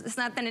teachers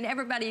something, and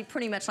everybody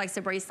pretty much likes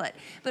a bracelet.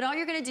 But all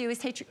you're gonna do is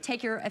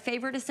take your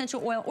favorite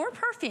essential oil or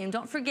perfume.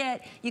 Don't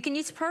forget, you can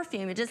use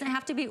perfume. It doesn't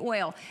have to be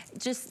oil.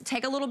 Just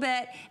take a little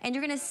bit, and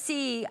you're gonna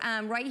see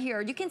right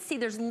here, you can see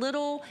there's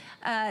little,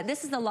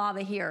 this is the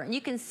lava here, and you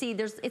can see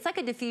it's like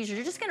a diffuser.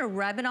 You're just gonna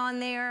rub it on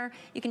there.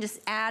 You can just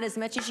add as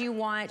much as you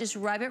want. Just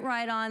rub it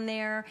right on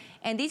there.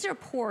 And these are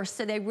porous,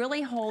 so they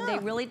really hold, they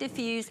really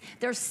diffuse.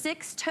 There's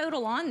 6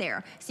 total on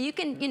there. So you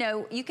can, you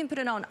know, you can put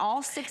it on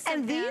all 6 of them.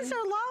 And these are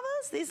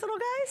lavas, these little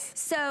guys?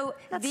 So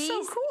that's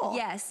so cool.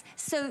 Yes.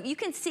 So you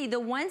can see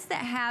the ones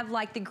that have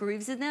like the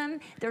grooves in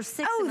them, there's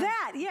 6 of them.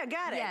 Oh, yeah,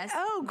 got it. Yes.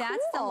 Oh, cool.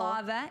 That's the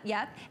lava,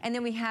 yep. And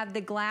then we have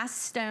the glass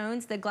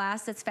stones, the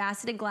glass that's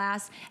faceted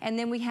glass, and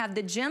then we have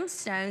the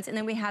gemstones, and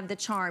then we have the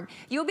charm.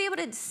 You'll be able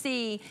to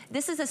see,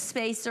 this is a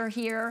spacer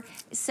here,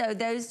 so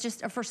those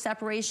just are for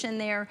separation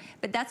there,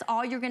 but that's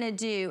all you're gonna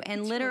do,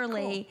 and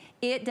literally, really cool.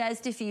 It does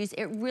diffuse.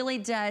 It really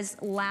does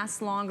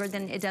last longer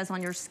than it does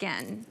on your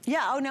skin.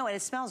 Yeah, oh no, and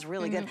it smells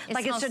really good.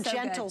 Like it's a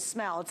gentle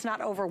smell, it's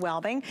not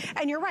overwhelming.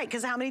 And you're right,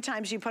 because how many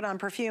times you put on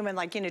perfume and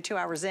like, you know, 2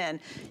 hours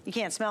in, you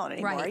can't smell it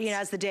anymore, you know,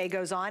 as the day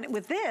goes on.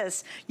 With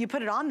this, you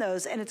put it on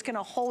those and it's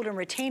gonna hold and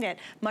retain it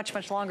much,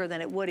 much longer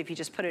than it would if you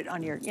just put it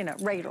on your, you know,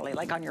 regularly,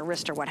 like on your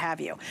wrist or what have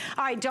you.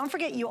 All right, don't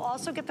forget, you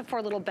also get the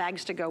 4 little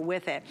bags to go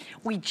with it.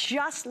 We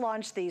just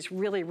launched these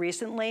really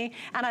recently,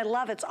 and I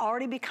love it's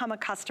already become a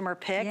customer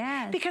pick.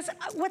 Yes. Because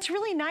what's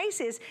really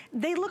nice is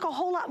they look a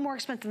whole lot more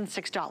expensive than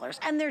 $6,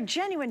 and they're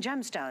genuine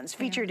gemstones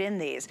featured in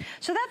these.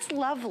 So that's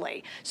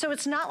lovely. So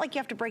it's not like you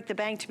have to break the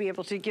bank to be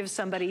able to give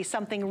somebody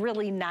something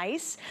really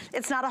nice.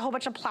 It's not a whole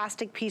bunch of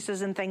plastic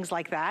pieces and things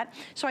like that.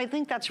 So I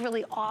think that's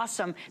really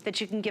awesome that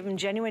you can give them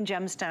genuine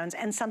gemstones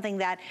and something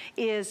that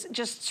is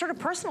just sort of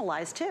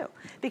personalized too,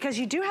 because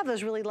you do have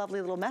those really lovely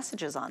little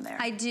messages on there.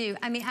 I do.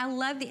 I mean, I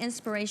love the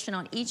inspiration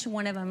on each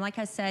one of them. Like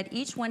I said,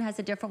 each one has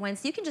a different one.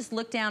 So you can just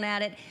look down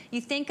at it,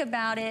 you think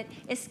about it.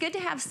 It's good to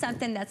have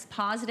something that's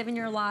positive in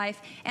your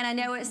life. And I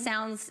know it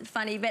sounds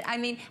funny, but I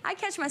mean, I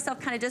catch myself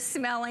kind of just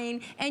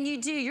smelling, and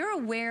you're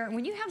aware,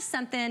 when you have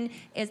something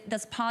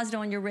that's positive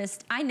on your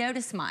wrist, I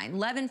notice mine.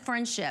 Love and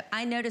friendship.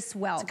 I notice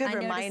wealth. It's a good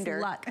reminder.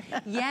 Luck.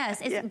 Yes,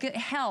 it's good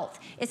health.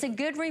 It's a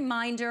good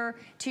reminder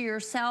to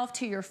yourself,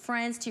 to your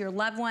friends, to your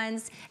loved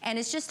ones, and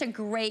it's just a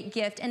great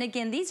gift. And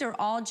again, these are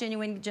all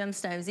genuine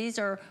gemstones. These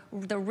are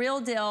the real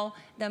deal.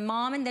 The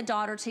mom and the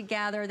daughter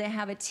together, they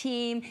have a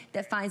team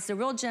that finds the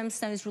real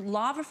gemstones,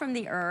 lava from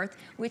the earth,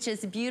 which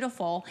is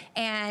beautiful,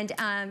 and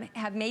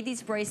have made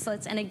these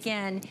bracelets. And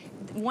again,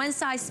 one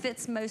size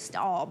fits most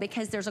all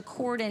because there's a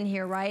cord in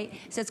here, right?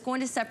 So it's going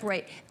to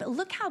separate. But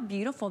look how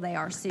beautiful they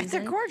are, Susan.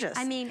 They're gorgeous.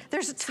 I mean,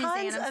 there's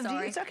tons of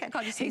details. It's okay.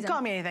 You can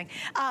call me anything.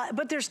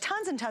 But there's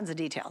tons and tons of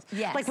details.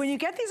 Yes. Like when you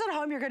get these at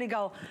home, you're going to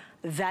go,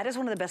 that is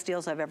one of the best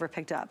deals I've ever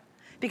picked up.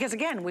 because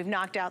again, we've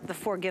knocked out the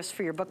 4 gifts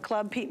for your book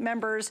club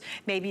members.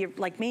 Maybe you're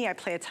like me, I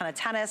play a ton of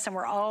tennis and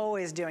we're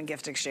always doing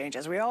gift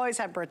exchanges. We always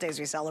have birthdays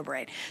we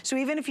celebrate. So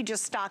even if you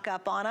just stock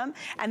up on them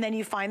and then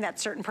you find that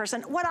certain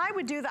person, what I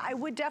would do, I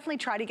would definitely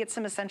try to get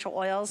some essential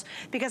oils,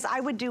 because I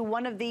would do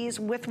one of these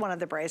with one of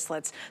the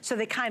bracelets so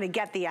they kind of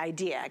get the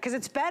idea. Because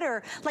it's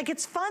better, like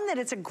it's fun that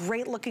it's a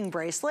great looking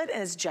bracelet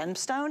and it's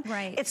gemstone.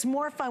 Right. It's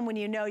more fun when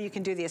you know you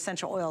can do the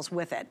essential oils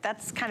with it.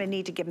 That's kind of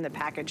neat to give them the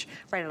package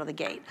right out of the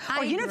gate.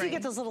 Or you know, if you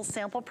get those little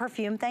sample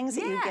perfume things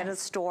that you get at a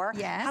store,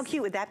 how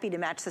cute would that be to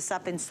match this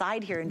up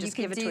inside here and just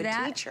give it to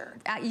a teacher?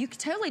 You could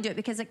totally do it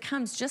because it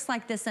comes just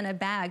like this in a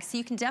bag. So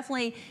you can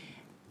definitely,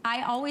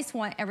 I always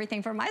want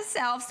everything for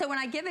myself. So when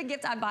I give a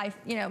gift, I buy,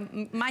 you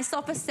know,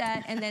 myself a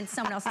set and then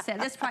someone else a set.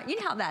 This probably,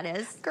 you know how that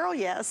is. Girl,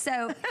 yes.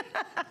 So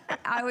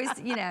I always,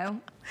 you know,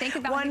 think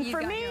about one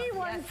for me,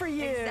 one for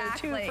you.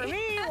 Exactly. 2 for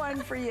me, 1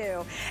 for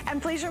you.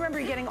 And please remember,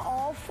 you're getting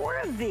all 4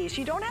 of these.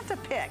 You don't have to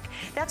pick.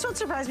 That's what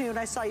surprised me when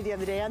I saw you the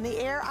other day on the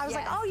air. I was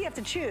like, oh, you have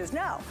to choose.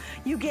 No,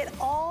 you get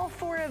all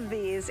 4 of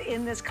these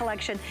in this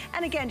collection.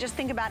 And again, just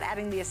think about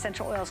adding the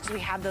essential oils because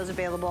we have those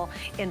available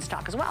in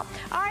stock as well.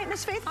 All right,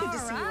 Miss Faith, good to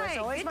see you as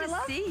always, my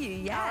love. Good to see you,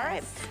 yes. All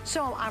right,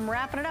 so I'm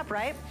wrapping it up,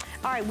 right?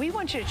 All right, we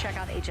want you to check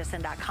out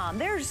hsn.com.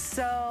 There's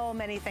so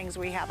many things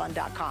we have on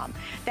 .com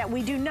that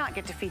we do not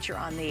get to feature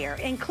on the air,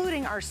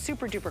 including our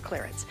super duper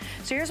clearance.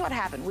 So here's what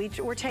happened.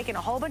 We're taking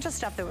a whole bunch of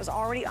stuff that was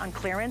already on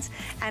clearance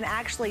and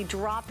actually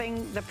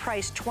dropping the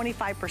price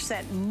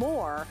 25%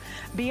 more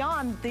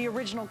beyond the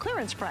original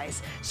clearance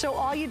price. So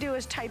all you do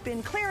is type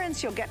in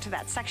clearance, you'll get to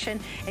that section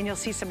and you'll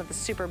see some of the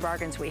super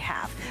bargains we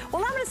have.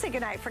 Well, I'm gonna say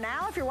goodnight for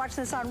now. If you're watching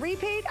this on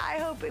repeat, I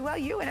hope, well,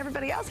 you and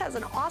everybody else has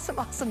an awesome,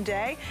 awesome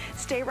day.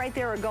 Stay right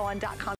there or go on .com.